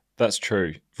 That's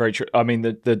true. Very true. I mean,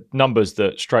 the numbers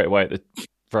that straight away at the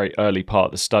very early part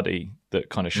of the study that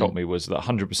kind of shocked me was that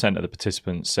 100% of the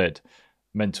participants said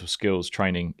mental skills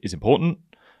training is important.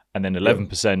 And then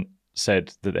 11%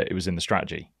 said that it was in the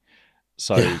strategy.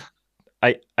 So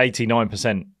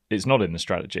 89% is not in the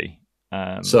strategy.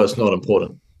 So it's not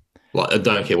important. Like, I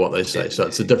don't care what they say. So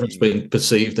it's the difference between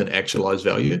perceived and actualized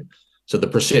value. So the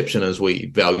perception is we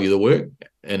value the work,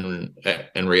 and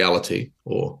in reality,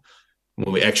 or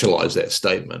when we actualize that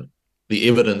statement, the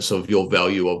evidence of your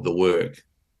value of the work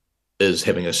is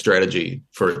having a strategy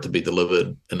for it to be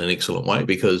delivered in an excellent way,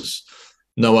 because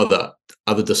no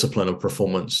other discipline of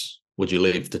performance would you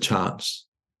leave to chance,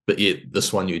 but yet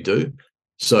this one you do.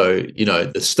 So,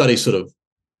 the study sort of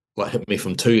like hit me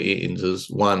from two ends. Is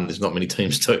one, there's not many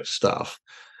teams do stuff,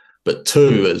 but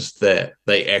two is that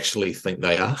they actually think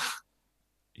they are.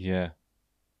 Yeah.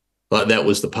 Like that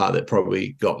was the part that probably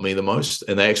got me the most,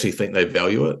 and they actually think they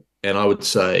value it. And I would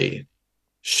say,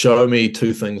 show me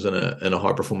two things in a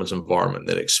high performance environment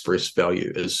that express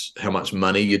value: is how much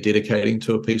money you're dedicating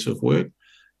to a piece of work,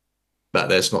 but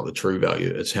that's not the true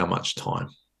value. It's how much time.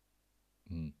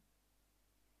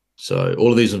 So all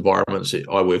of these environments,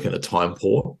 I work in, are time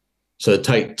poor. So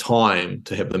take time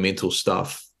to have the mental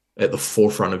stuff at the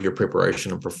forefront of your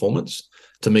preparation and performance.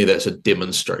 To me, that's a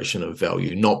demonstration of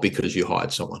value, not because you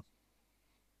hired someone.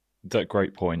 That's a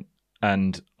great point.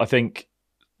 And I think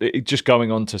just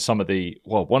going on to some of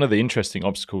one of the interesting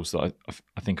obstacles that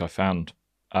I think I found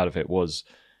out of it was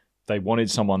they wanted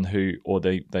someone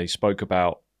they spoke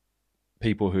about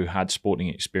people who had sporting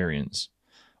experience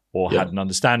or had an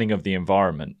understanding of the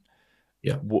environment.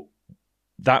 Yeah.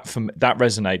 That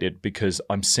resonated, because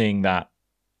I'm seeing that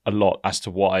a lot as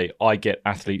to why I get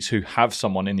athletes who have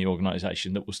someone in the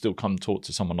organization that will still come talk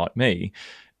to someone like me,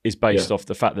 is based off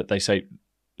the fact that they say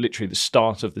literally the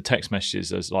start of the text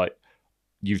messages is like,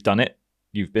 you've done it,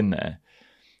 you've been there.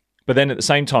 But then at the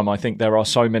same time, I think there are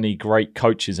so many great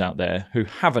coaches out there who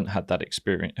haven't had that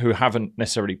experience, who haven't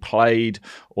necessarily played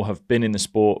or have been in the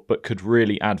sport, but could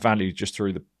really add value just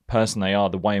through the person they are,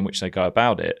 the way in which they go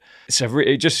about it. So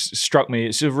it just struck me,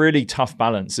 it's a really tough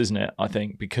balance, isn't it? I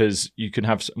think, because you can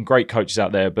have some great coaches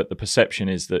out there, but the perception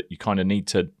is that you kind of need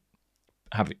to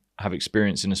have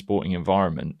experience in a sporting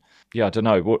environment. Yeah, I don't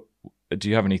know. What do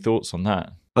you have any thoughts on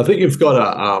that? I think you've got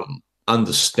to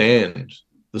understand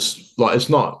this. Like, it's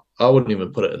not, I wouldn't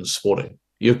even put it in sporting.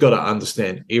 You've got to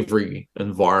understand every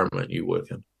environment you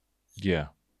work in. Yeah.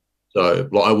 So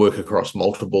like, I work across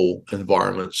multiple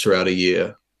environments throughout a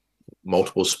year,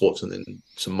 multiple sports, and then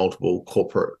some multiple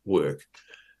corporate work.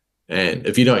 And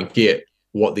if you don't get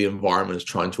what the environment is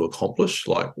trying to accomplish,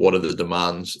 like what are the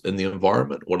demands in the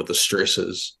environment, what are the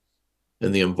stresses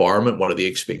in the environment, what are the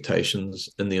expectations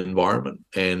in the environment,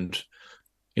 and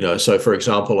so for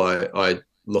example, I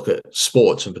look at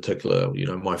sports in particular,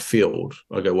 my field.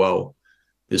 I go, well,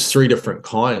 there's three different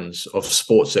kinds of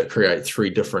sports that create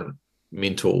three different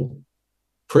mental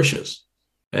pressures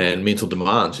and mental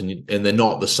demands, and they're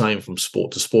not the same from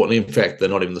sport to sport. And in fact, they're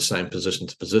not even the same position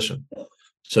to position.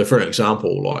 So for an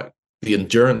example, like the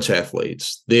endurance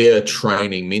athletes, their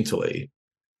training mentally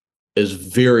is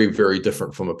very, very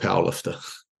different from a powerlifter,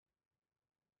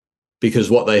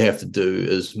 because what they have to do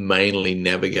is mainly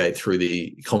navigate through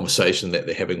the conversation that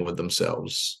they're having with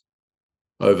themselves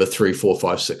over 3, 4,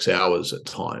 5, 6 hours at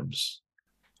times,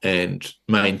 and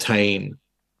maintain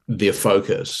their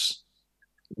focus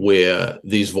where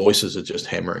these voices are just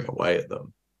hammering away at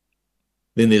them.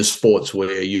 Then there's sports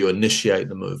where you initiate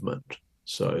the movement.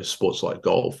 So sports like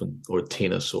golf or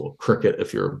tennis or cricket,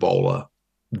 if you're a bowler,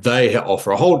 they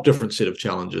offer a whole different set of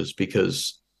challenges,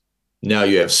 because now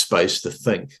you have space to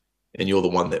think, and you're the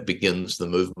one that begins the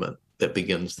movement, that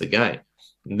begins the game.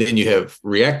 And then you have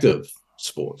reactive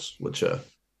sports, which are,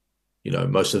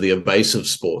 most of the evasive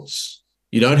sports.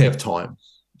 You don't have time.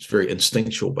 It's very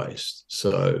instinctual based.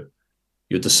 So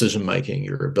your decision-making,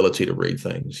 your ability to read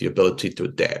things, your ability to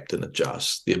adapt and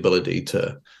adjust, the ability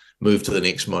to move to the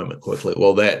next moment quickly.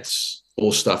 Well, that's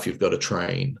all stuff you've got to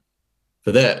train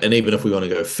for that. And even if we want to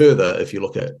go further, if you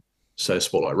look at, say, a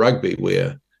sport like rugby,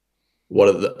 where what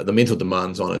are the mental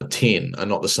demands on a 10 are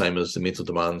not the same as the mental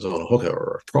demands on a hooker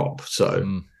or a prop.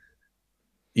 So,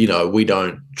 we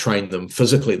don't train them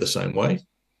physically the same way.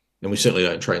 And we certainly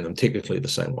don't train them technically the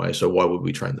same way. So why would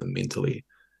we train them mentally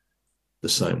the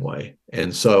same way?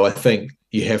 And so I think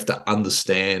you have to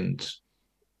understand,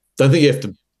 don't think you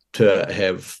have to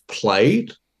have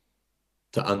played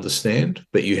to understand,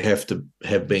 but you have to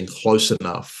have been close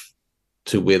enough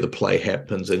to where the play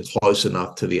happens and close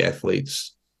enough to the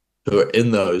athletes who are in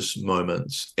those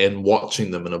moments and watching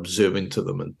them and observing to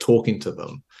them and talking to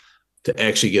them to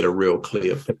actually get a real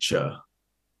clear picture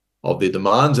of their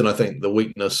demands. And I think the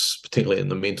weakness, particularly in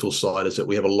the mental side, is that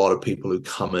we have a lot of people who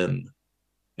come in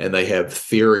and they have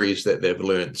theories that they've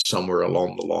learned somewhere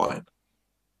along the line,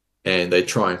 and they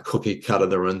try and cookie cutter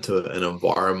them into an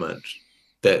environment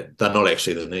that they're not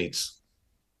actually the needs.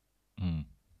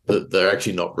 They're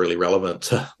actually not really relevant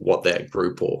to what that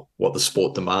group or what the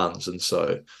sport demands. And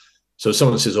so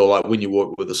someone says, oh, like when you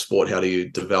work with a sport, how do you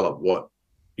develop what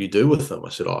you do with them? I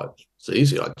said, oh, it's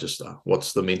easy. I just,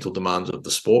 what's the mental demands of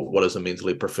the sport? What does a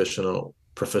mentally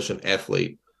proficient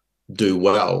athlete do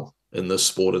well in this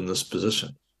sport, in this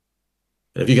position?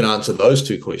 And if you can answer those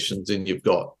two questions, then you've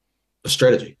got a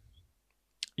strategy.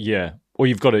 Yeah. Well,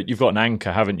 you've got an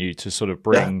anchor, haven't you, to sort of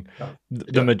bring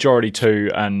the majority to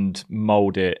and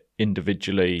mold it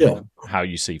individually how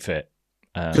you see fit.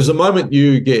 Because the moment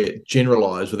you get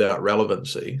generalized without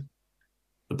relevancy,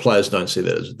 the players don't see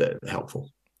that as that helpful.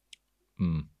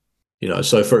 You know,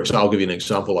 so for example, I'll give you an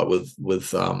example. Like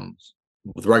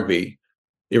with rugby,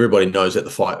 everybody knows that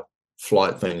the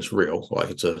fight thing is real, like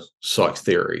it's a psych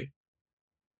theory.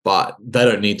 But they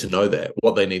don't need to know that.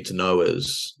 What they need to know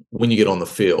is when you get on the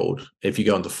field, if you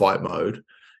go into fight mode,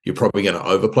 you're probably going to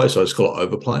overplay. So I just call it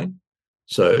overplaying.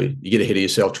 So you get ahead of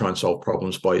yourself, try and solve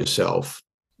problems by yourself.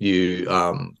 You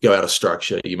go out of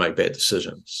structure, you make bad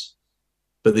decisions.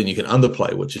 But then you can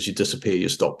underplay, which is you disappear, you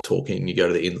stop talking, you go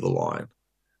to the end of the line.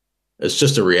 It's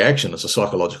just a reaction. It's a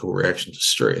psychological reaction to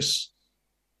stress.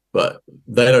 But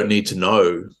they don't need to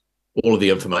know all of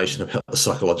the information about the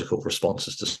psychological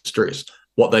responses to stress.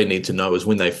 What they need to know is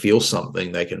when they feel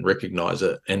something, they can recognize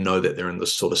it and know that they're in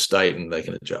this sort of state and they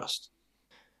can adjust.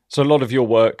 So a lot of your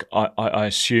work, I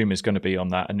assume, is going to be on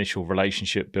that initial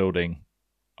relationship building,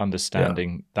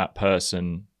 understanding that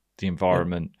person, the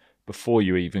environment, before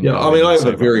you even go. I mean, I have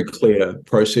a very clear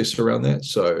process around that.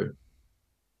 So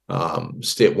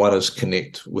step one is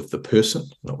connect with the person,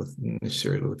 not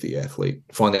necessarily with the athlete.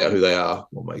 Find out who they are,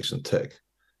 what makes them tick.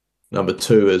 Number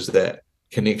two is that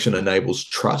connection enables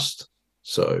trust.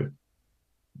 So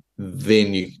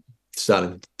then you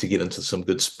starting to get into some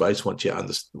good space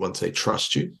once they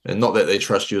trust you, and not that they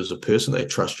trust you as a person, they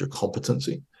trust your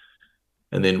competency.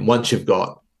 And then once you've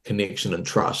got connection and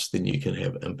trust, then you can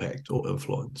have impact or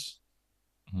influence.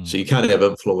 So you can't have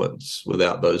influence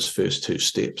without those first two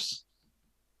steps,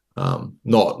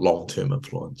 not long-term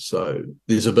influence. So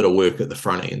there's a bit of work at the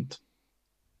front end,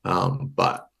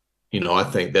 but I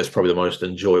think that's probably the most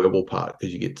enjoyable part,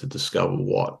 because you get to discover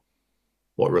what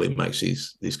really makes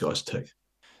these guys tick.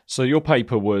 So your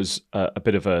paper was a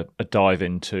bit of a dive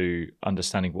into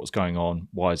understanding what's going on.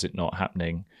 Why is it not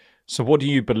happening? So what do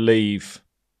you believe,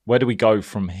 where do we go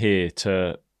from here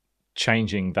to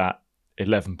changing that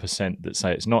 11% that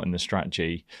say it's not in the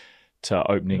strategy, to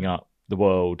opening up the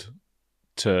world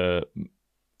to,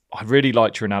 I really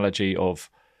liked your analogy of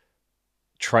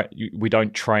we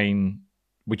train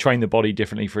the body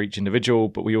differently for each individual,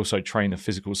 but we also train the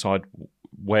physical side.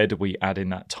 Where do we add in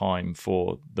that time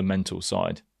for the mental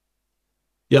side?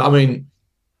 Yeah, I mean,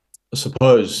 I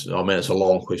suppose, it's a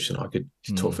long question. I could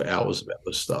talk for hours about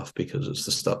this stuff because it's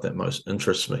the stuff that most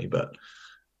interests me. But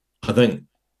I think,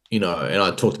 and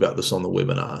I talked about this on the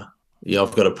webinar,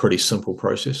 I've got a pretty simple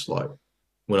process. Like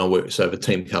when I work, so if a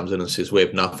team comes in and says, we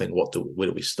have nothing, where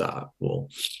do we start? Well,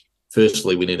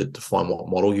 firstly, we need to define what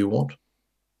model you want.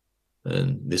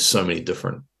 And there's so many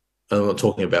different, and I'm not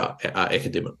talking about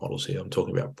academic models here, I'm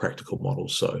talking about practical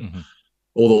models. So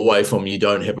all the way from you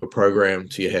don't have a program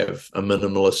to you have a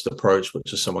minimalist approach,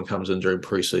 which is someone comes in during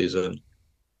preseason.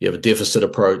 You have a deficit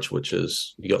approach, which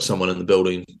is you got someone in the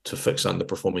building to fix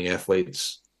underperforming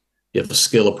athletes. You have a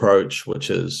skill approach, which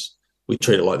is we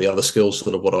treat it like the other skills,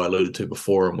 sort of what I alluded to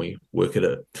before, and we work at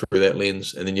it through that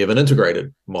lens. And then you have an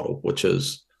integrated model, which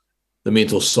is the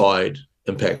mental side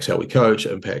impacts how we coach,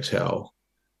 it impacts how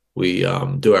we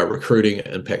do our recruiting, it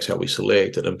impacts how we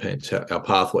select, it impacts our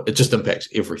pathway, it just impacts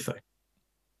everything.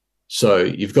 So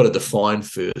you've got to define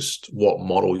first what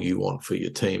model you want for your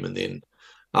team, and then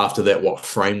after that, what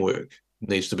framework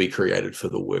needs to be created for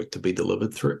the work to be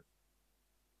delivered through,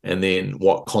 and then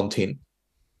what content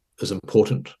is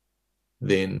important,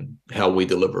 then how we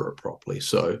deliver it properly.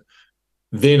 So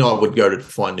then I would go to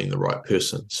finding the right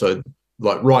person. So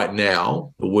like right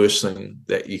now, the worst thing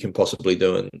that you can possibly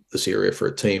do in this area for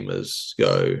a team is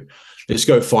let's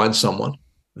go find someone.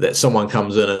 That someone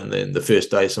comes in and then the first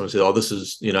day someone says, oh, this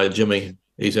is, Jimmy,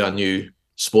 he's our new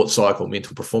sports cycle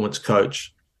mental performance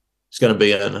coach. He's going to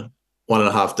be in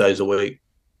 1.5 days a week.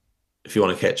 If you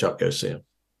want to catch up, go see him.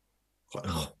 Like,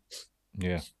 oh.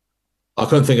 Yeah. I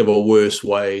couldn't think of a worse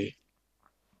way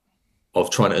of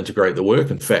trying to integrate the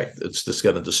work. In fact, it's just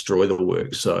going to destroy the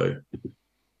work. So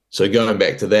going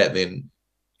back to that, then,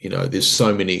 there's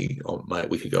so many, mate,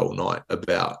 we could go all night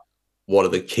about what are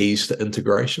the keys to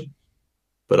integration.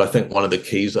 But I think one of the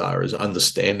keys is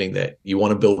understanding that you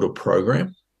want to build a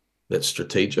program that's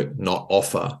strategic, not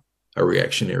offer a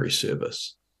reactionary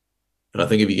service. And I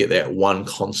think if you get that one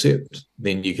concept,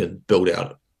 then you can build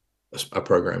out a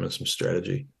program and some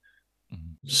strategy.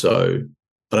 Mm-hmm. So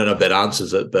I don't know if that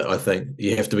answers it, but I think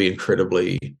you have to be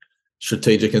incredibly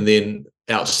strategic. And then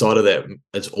outside of that,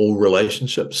 it's all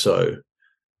relationships. So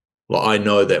I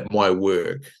know that my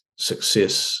work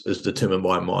success is determined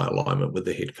by my alignment with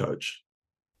the head coach.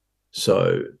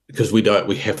 So because we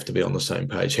have to be on the same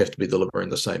page, have to be delivering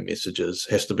the same messages,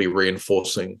 has to be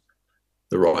reinforcing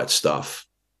the right stuff.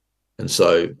 And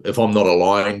so if I'm not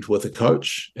aligned with a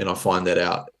coach and I find that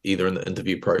out either in the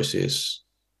interview process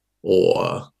or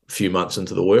a few months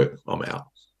into the work, I'm out.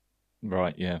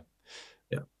 Right, yeah.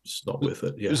 Yeah, it's not worth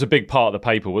it. Yeah. It was a big part of the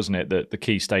paper, wasn't it, that the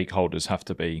key stakeholders have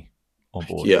to be on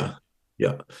board? Yeah,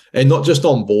 yeah. And not just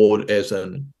on board as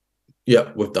in,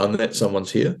 yeah, we've done that,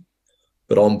 someone's here,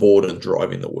 but on board and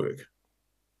driving the work.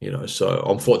 So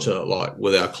I'm fortunate, like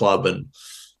with our club and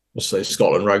let's say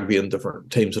Scotland Rugby and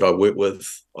different teams that I work with,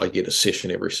 I get a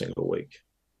session every single week,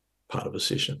 part of a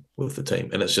session with the team.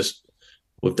 And it's just,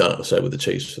 we've done it, say, with the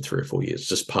Chiefs for 3 or 4 years. It's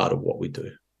just part of what we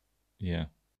do. Yeah.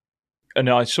 And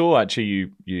I saw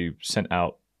actually you sent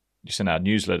out a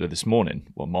newsletter this morning,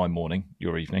 well, my morning,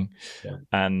 your evening, yeah.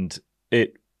 And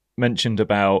it mentioned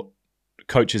about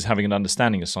coaches having an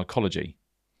understanding of psychology.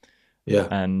 Yeah.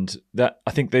 And that,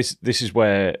 I think this is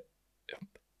where,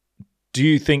 do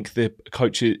you think the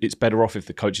coaches, it's better off if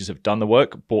the coaches have done the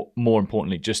work, but more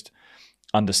importantly, just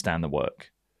understand the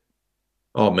work?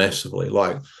 Oh, massively.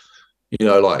 Like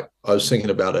I was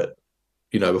thinking about it,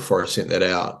 before I sent that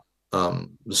out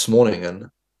this morning. And,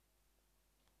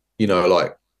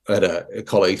 I had a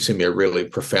colleague send me a really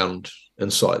profound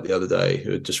insight the other day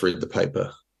who had just read the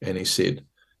paper. And he said,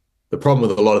 the problem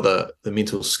with a lot of the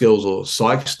mental skills or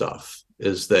psych stuff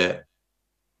is that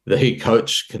the head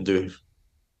coach can do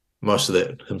most of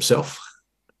that himself.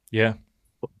 Yeah.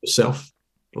 Himself,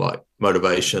 like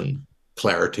motivation,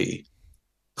 clarity,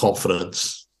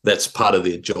 confidence. That's part of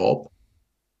their job.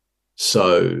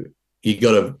 So you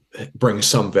got to bring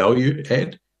some value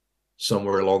add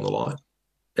somewhere along the line.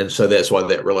 And so that's why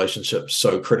that relationship's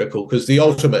so critical, because the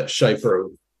ultimate shaper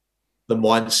of the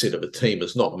mindset of a team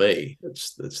is not me,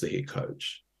 it's the head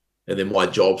coach. And then my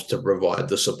job's to provide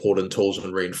the support and tools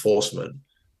and reinforcement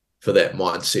for that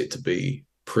mindset to be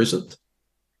present.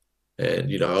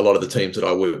 And, a lot of the teams that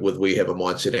I work with, we have a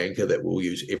mindset anchor that we'll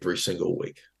use every single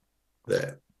week.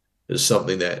 That is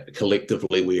something that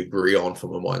collectively we agree on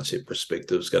from a mindset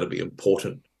perspective is going to be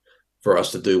important for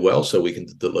us to do well so we can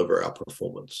deliver our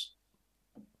performance.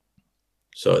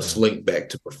 So it's linked back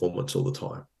to performance all the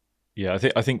time. Yeah,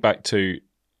 I think back to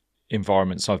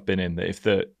environments I've been in, that if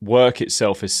the work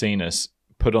itself is seen as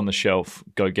put on the shelf,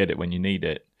 go get it when you need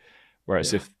it.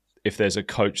 Whereas if there's a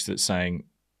coach that's saying,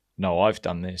 no, I've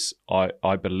done this,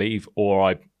 I believe,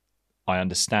 or I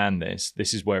understand this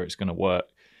is where it's going to work,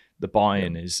 the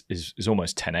buy-in is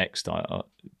almost 10x,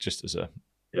 just as a...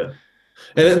 Yeah.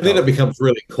 And then it becomes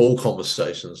really cool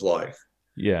conversations like...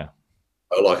 Yeah.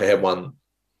 Like I had one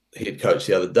head coach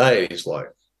the other day, he's like,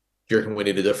 do you reckon we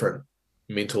need a different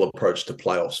mental approach to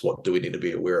playoffs? What do we need to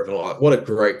be aware of? And I'm like, what a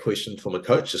great question from a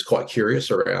coach. Just quite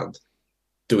curious around,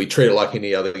 do we treat it like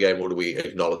any other game or do we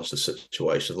acknowledge the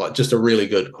situation? Like just a really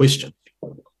good question.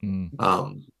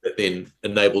 That then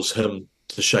enables him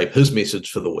to shape his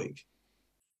message for the week.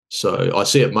 So I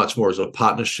see it much more as a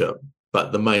partnership,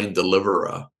 but the main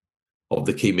deliverer of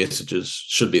the key messages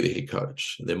should be the head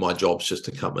coach. And then my job's just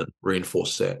to come and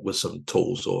reinforce that with some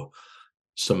tools or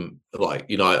some, like,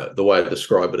 the way I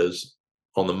describe it is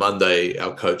on the Monday,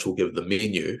 our coach will give the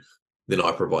menu, then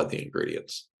I provide the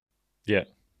ingredients. Yeah.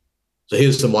 So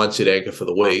here's the mindset anchor for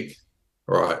the week.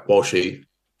 All right, Walshy,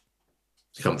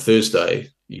 come Thursday,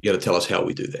 you got to tell us how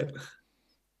we do that.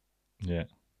 Yeah.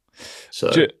 So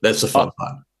that's the fun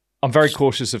part. I'm very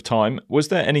cautious of time. Was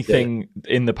there anything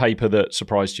in the paper that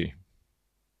surprised you?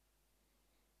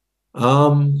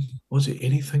 Was there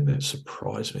anything that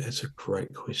surprised me? That's a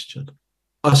great question.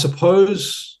 I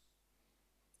suppose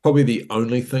probably the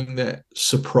only thing that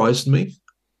surprised me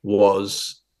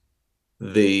was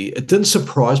it didn't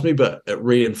surprise me, but it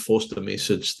reinforced the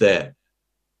message that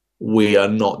we are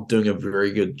not doing a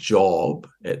very good job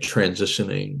at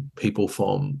transitioning people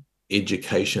from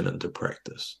education into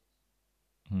practice.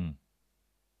 Hmm.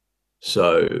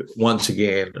 So once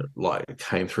again, like it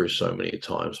came through so many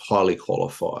times, highly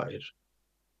qualified,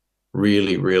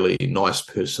 really, really nice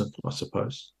person, I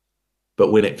suppose.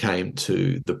 But when it came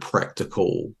to the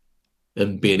practical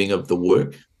embedding of the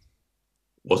work,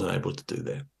 wasn't able to do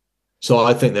that. So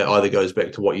I think that either goes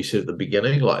back to what you said at the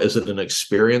beginning, like, is it an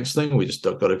experience thing? We just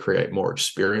got to create more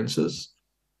experiences,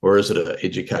 or is it an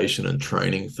education and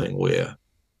training thing where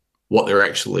what they're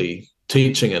actually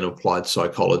teaching in applied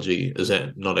psychology is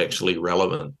that not actually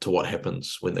relevant to what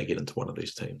happens when they get into one of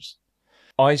these teams?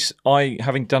 I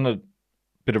having done a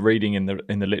bit of reading in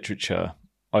the literature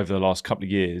over the last couple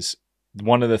of years,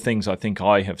 one of the things I think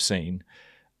I have seen,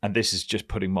 and this is just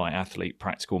putting my athlete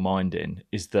practical mind in,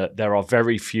 is that there are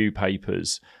very few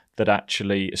papers that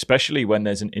actually, especially when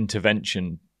there's an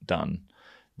intervention done,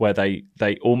 where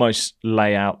they almost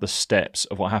lay out the steps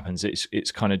of what happens.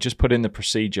 It's kind of just put in the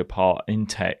procedure part in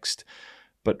text,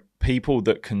 but people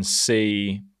that can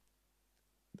see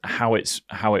how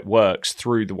it works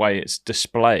through the way it's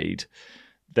displayed.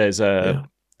 There's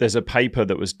a paper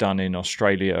that was done in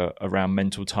Australia around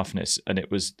mental toughness, and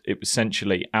it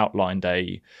essentially outlined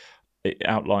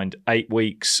 8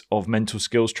 weeks of mental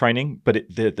skills training, but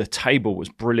the table was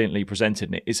brilliantly presented,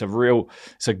 and it's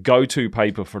a go-to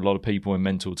paper for a lot of people in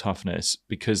mental toughness,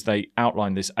 because they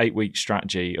outlined this 8-week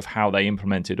strategy of how they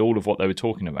implemented all of what they were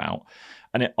talking about.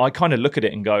 And I kind of look at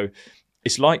it and go,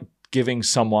 it's like giving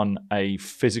someone a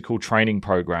physical training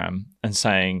program and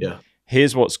saying,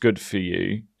 here's what's good for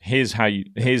you, here's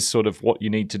sort of what you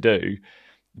need to do,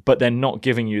 but they're not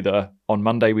giving you on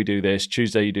Monday we do this,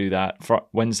 Tuesday you do that,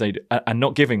 Wednesday, and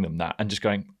not giving them that and just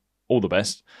going, all the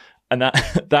best. And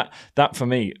that for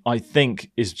me, I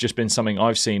think is just been something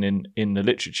I've seen in the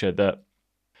literature, that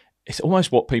it's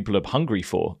almost what people are hungry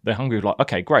for. They're hungry like,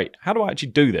 okay, great, how do I actually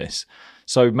do this?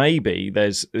 So maybe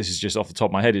this is just off the top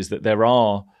of my head, is that there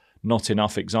are not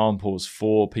enough examples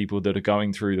for people that are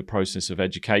going through the process of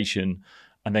education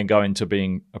and then go into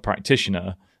being a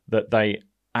practitioner, that they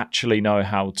actually know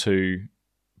how to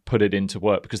put it into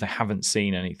work, because they haven't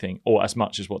seen anything or as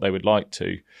much as what they would like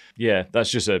to. Yeah, that's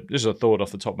just a thought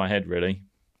off the top of my head, really.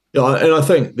 Yeah, and I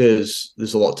think there's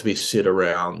a lot to be said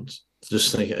around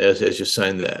just thinking, as you're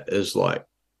saying, that is like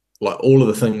all of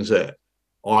the things that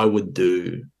I would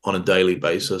do on a daily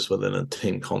basis within a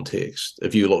team context.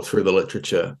 If you look through the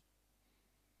literature,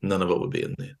 none of it would be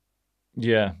in there.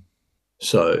 Yeah.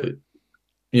 So,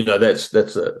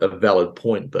 that's a valid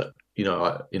point, but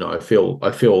I feel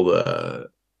the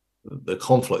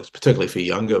conflicts, particularly for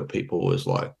younger people, is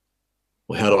like,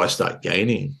 well, how do I start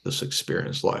gaining this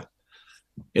experience? Like,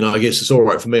 I guess it's all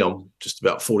right for me. I'm just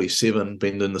about 47,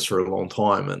 been doing this for a long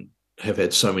time, and have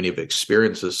had so many of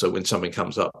experiences. So when something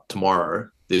comes up tomorrow,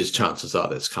 there's chances are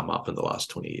that's come up in the last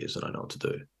 20 years, and I know what to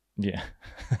do. Yeah.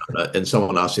 And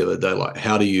someone asked the other day, like,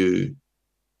 how do you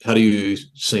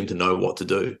seem to know what to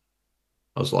do?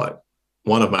 I was like,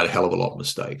 one, I've made a hell of a lot of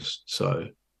mistakes.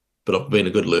 But I've been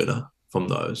a good learner from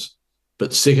those.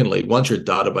 But secondly, once your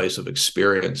database of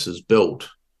experience is built,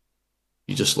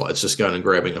 you just it's just going and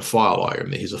grabbing a file. I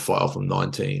mean, here's a file from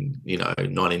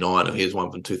 1999, or here's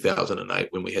one from 2008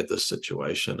 when we had this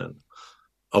situation. And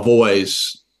I've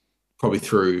always, probably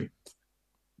through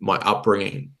my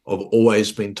upbringing, I've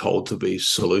always been told to be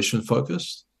solution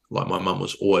focused. Like, my mum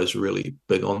was always really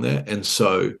big on that. And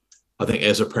so I think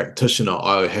as a practitioner,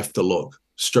 I have to look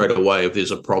straight away, if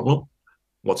there's a problem,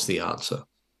 what's the answer?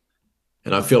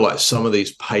 And I feel like some of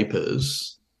these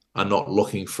papers are not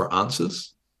looking for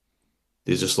answers.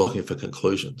 They're just looking for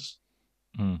conclusions.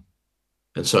 Mm.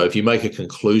 And so if you make a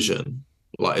conclusion,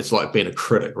 like, it's like being a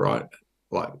critic, right?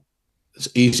 Like, it's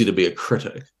easy to be a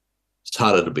critic. It's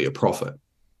harder to be a prophet.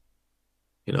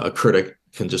 A critic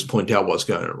can just point out what's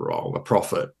going wrong. A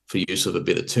prophet, for use of a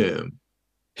better term,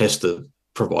 has to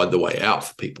provide the way out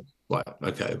for people. Like,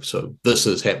 okay, so this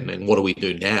is happening. What do we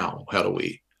do now? How do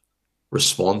we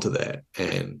respond to that?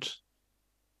 And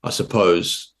I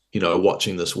suppose,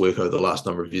 watching this work over the last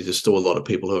number of years, there's still a lot of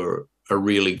people who are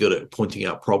really good at pointing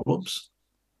out problems,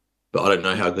 but I don't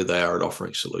know how good they are at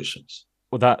offering solutions.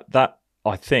 Well, that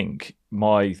I think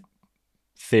my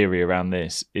theory around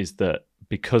this is that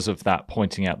because of that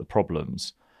pointing out the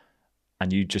problems,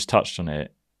 and you just touched on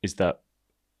it, is that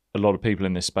a lot of people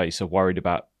in this space are worried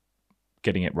about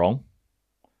getting it wrong.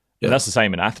 Yeah. And that's the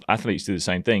same, and athletes do the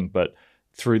same thing, but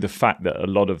through the fact that a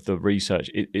lot of the research,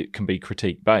 it can be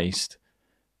critique based,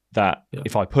 that Yeah.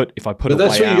 if I put But a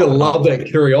that's way where you gotta out, love that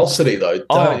curiosity, though,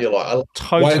 don't you? Like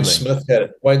totally.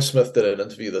 Wayne Smith did an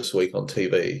interview this week on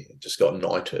TV, just got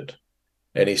knighted,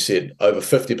 and he said over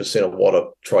 50% of what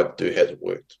I've tried to do hasn't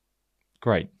worked.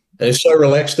 Great. And he's so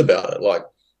relaxed about it, like,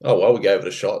 oh well, we gave it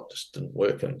a shot, just didn't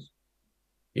work, and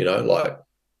like,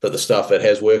 but the stuff that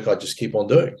has worked, I just keep on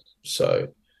doing. So,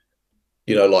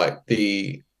 like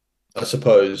I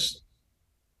suppose,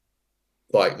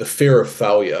 like the fear of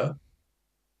failure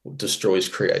destroys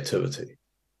creativity.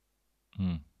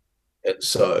 Mm. And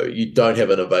so you don't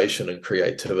have innovation and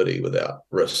creativity without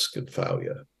risk and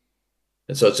failure.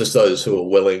 And so it's just those who are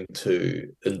willing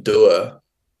to endure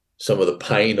some of the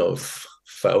pain of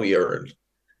failure and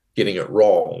getting it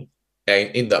wrong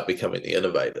and end up becoming the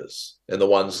innovators. And the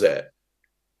ones that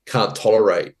can't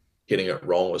tolerate getting it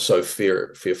wrong or so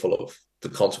fearful of the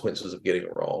consequences of getting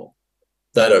it wrong,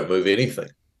 they don't move anything.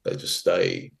 They just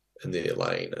stay in their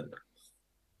lane. And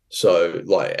so,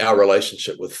 like, our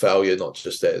relationship with failure, not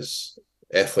just as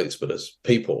athletes, but as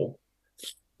people,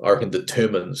 I reckon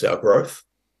determines our growth.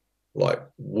 Like,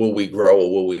 will we grow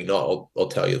or will we not? I'll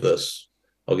tell you this.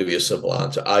 I'll give you a simple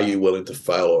answer. Are you willing to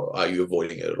fail or are you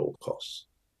avoiding it at all costs?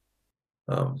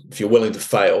 If you're willing to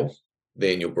fail,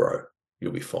 then you'll grow.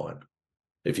 You'll be fine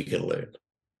if you can learn.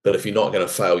 But if you're not going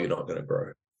to fail, you're not going to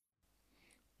grow.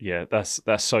 Yeah, that's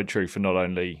so true for not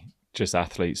only just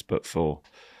athletes, but for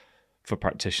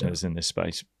practitioners in this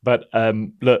space. But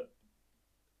look,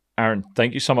 Aaron,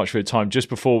 thank you so much for your time. Just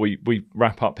before we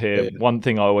wrap up here, one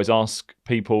thing I always ask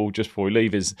people just before we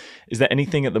leave is there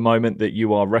anything at the moment that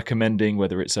you are recommending,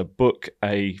 whether it's a book,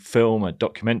 a film, a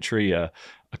documentary, a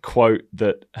quote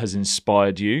that has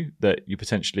inspired you that you're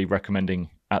potentially recommending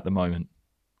at the moment?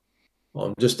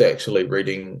 I'm just actually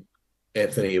reading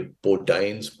Anthony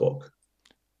Bourdain's book,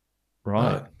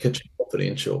 right? Kitchen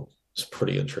Confidential. It's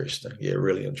pretty interesting. Yeah,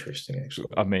 really interesting, actually.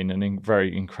 I mean,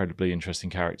 very incredibly interesting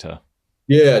character.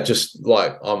 Yeah, just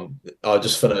like I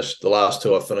just finished the last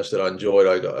two. I finished that I enjoyed.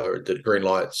 I did Green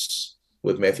Lights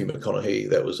with Matthew McConaughey.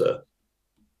 That was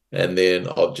and then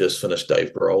I've just finished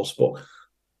Dave Grohl's book,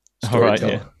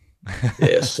 Storyteller. Right,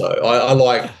 yeah. So I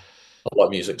like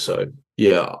music. So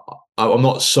yeah, I'm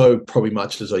not so probably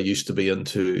much as I used to be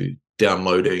into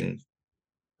downloading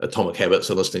Atomic Habits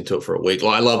and listening to it for a week.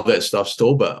 Like, I love that stuff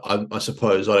still, but I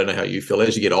suppose I don't know how you feel.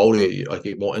 As you get older, I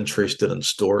get more interested in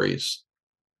stories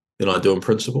than I do in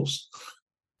principles.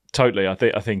 Totally. I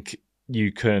think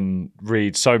you can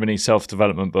read so many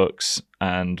self-development books,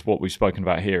 and what we've spoken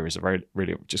about here is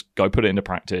really just go put it into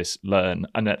practice, learn,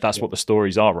 and that's what the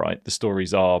stories are, right? The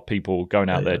stories are people going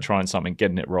out there, trying something,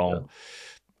 getting it wrong,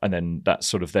 and then that's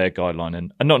sort of their guideline,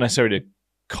 and not necessarily to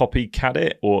copycat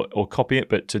it or copy it,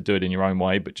 but to do it in your own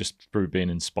way, but just through being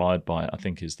inspired by it, I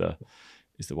think is the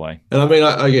way. And I mean,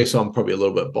 I guess I'm probably a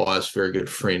little bit biased, very good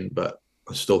friend, but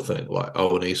I still think like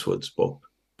Owen Eastwood's book,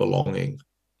 Belonging,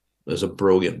 is a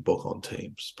brilliant book on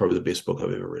teams. Probably the best book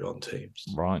I've ever read on teams.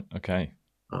 Right. Okay.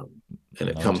 And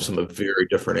it comes from a very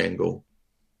different angle.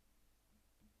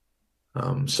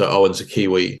 So Owen's a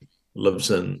Kiwi,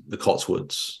 lives in the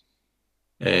Cotswolds,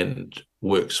 and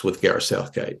works with Gareth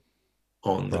Southgate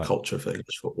on the culture of the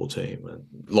English football team, and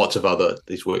lots of other.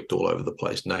 He's worked all over the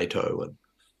place, NATO,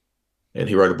 and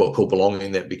he wrote a book called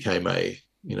Belonging that became I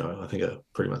think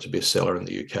pretty much a bestseller in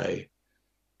the UK,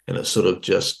 and it sort of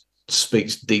just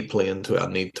speaks deeply into our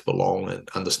need to belong and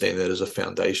understand that as a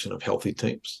foundation of healthy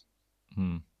teams.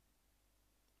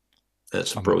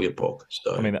 It's a brilliant book.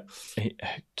 So I mean,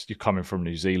 you're coming from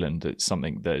New Zealand. It's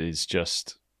something that is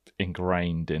just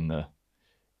ingrained in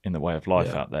the way of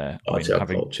life out there. It's our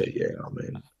culture. Yeah, I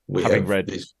mean,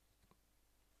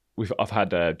 I've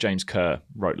had James Kerr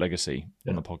wrote Legacy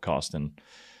on the podcast, and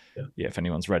if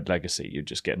anyone's read Legacy, you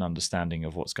just get an understanding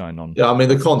of what's going on. Yeah, I mean,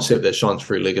 the concept that shines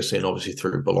through Legacy and obviously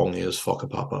through Belonging is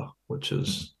whakapapa, which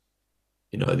is,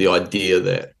 the idea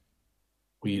that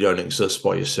you don't exist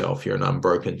by yourself. You're an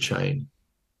unbroken chain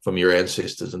from your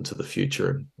ancestors into the future,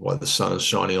 and while the sun is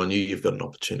shining on you, you've got an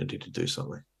opportunity to do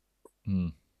something.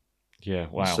 Yeah,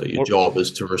 wow. So your job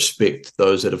is to respect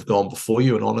those that have gone before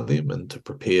you and honor them, and to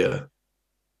prepare,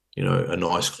 a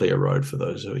nice, clear road for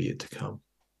those who are yet to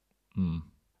come.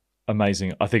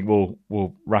 Amazing. I think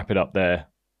we'll wrap it up there.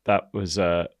 That was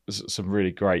some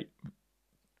really great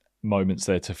moments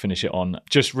there to finish it on.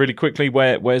 Just really quickly,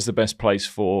 where's the best place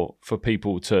for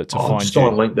people to find just you?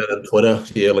 on LinkedIn and Twitter.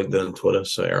 Yeah, LinkedIn and Twitter.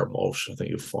 So Aaron Walsh, I think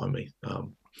you'll find me.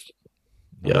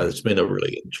 It's been a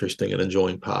really interesting and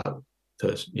enjoying part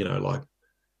to,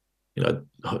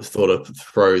 I thought I'd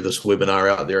throw this webinar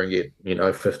out there and get,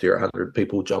 50 or 100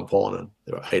 people jump on, and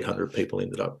there were 800 people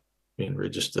ended up being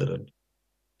registered, and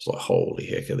it's like, holy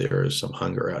heck, there is some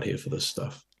hunger out here for this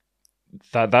stuff.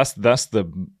 that's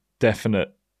the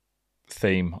definite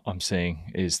theme I'm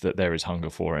seeing, is that there is hunger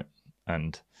for it.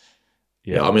 And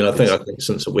yeah, I mean, I think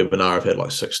since the webinar, I've had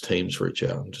like 6 teams reach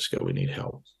out and just go, we need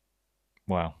help.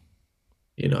 Wow.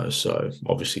 So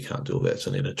obviously can't do all that,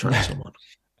 so I need to train someone.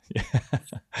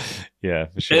 Yeah,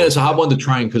 for sure. And it's a hard one to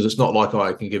train because it's not like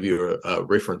I can give you a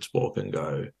reference book and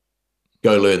go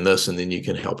learn this, and then you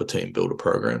can help a team build a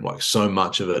program. Like, so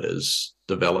much of it is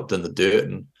developed in the dirt.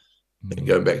 And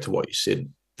going back to what you said,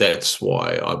 that's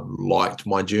why I've liked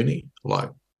my journey,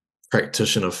 like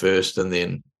practitioner first and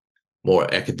then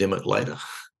more academic later.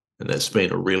 And that's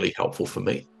been really helpful for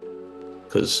me.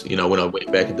 Because, when I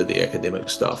went back and did the academic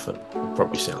stuff, and it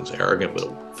probably sounds arrogant, but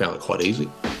I found it quite easy,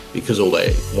 because all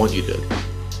they want you to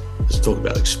is talk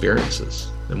about experiences.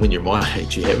 And when you're my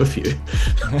age, you have a few,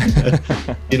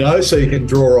 so you can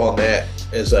draw on that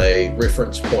as a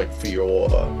reference point for your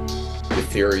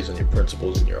theories and your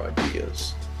principles and your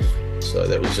ideas. So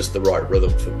that was just the right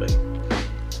rhythm for me.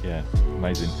 Yeah,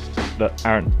 amazing. Look,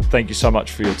 Aaron, thank you so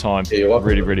much for your time. Yeah, you're welcome.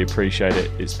 Really, really appreciate it.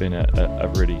 It's been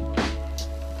a really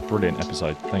brilliant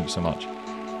episode. Thank you so much.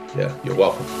 Yeah, you're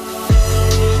welcome.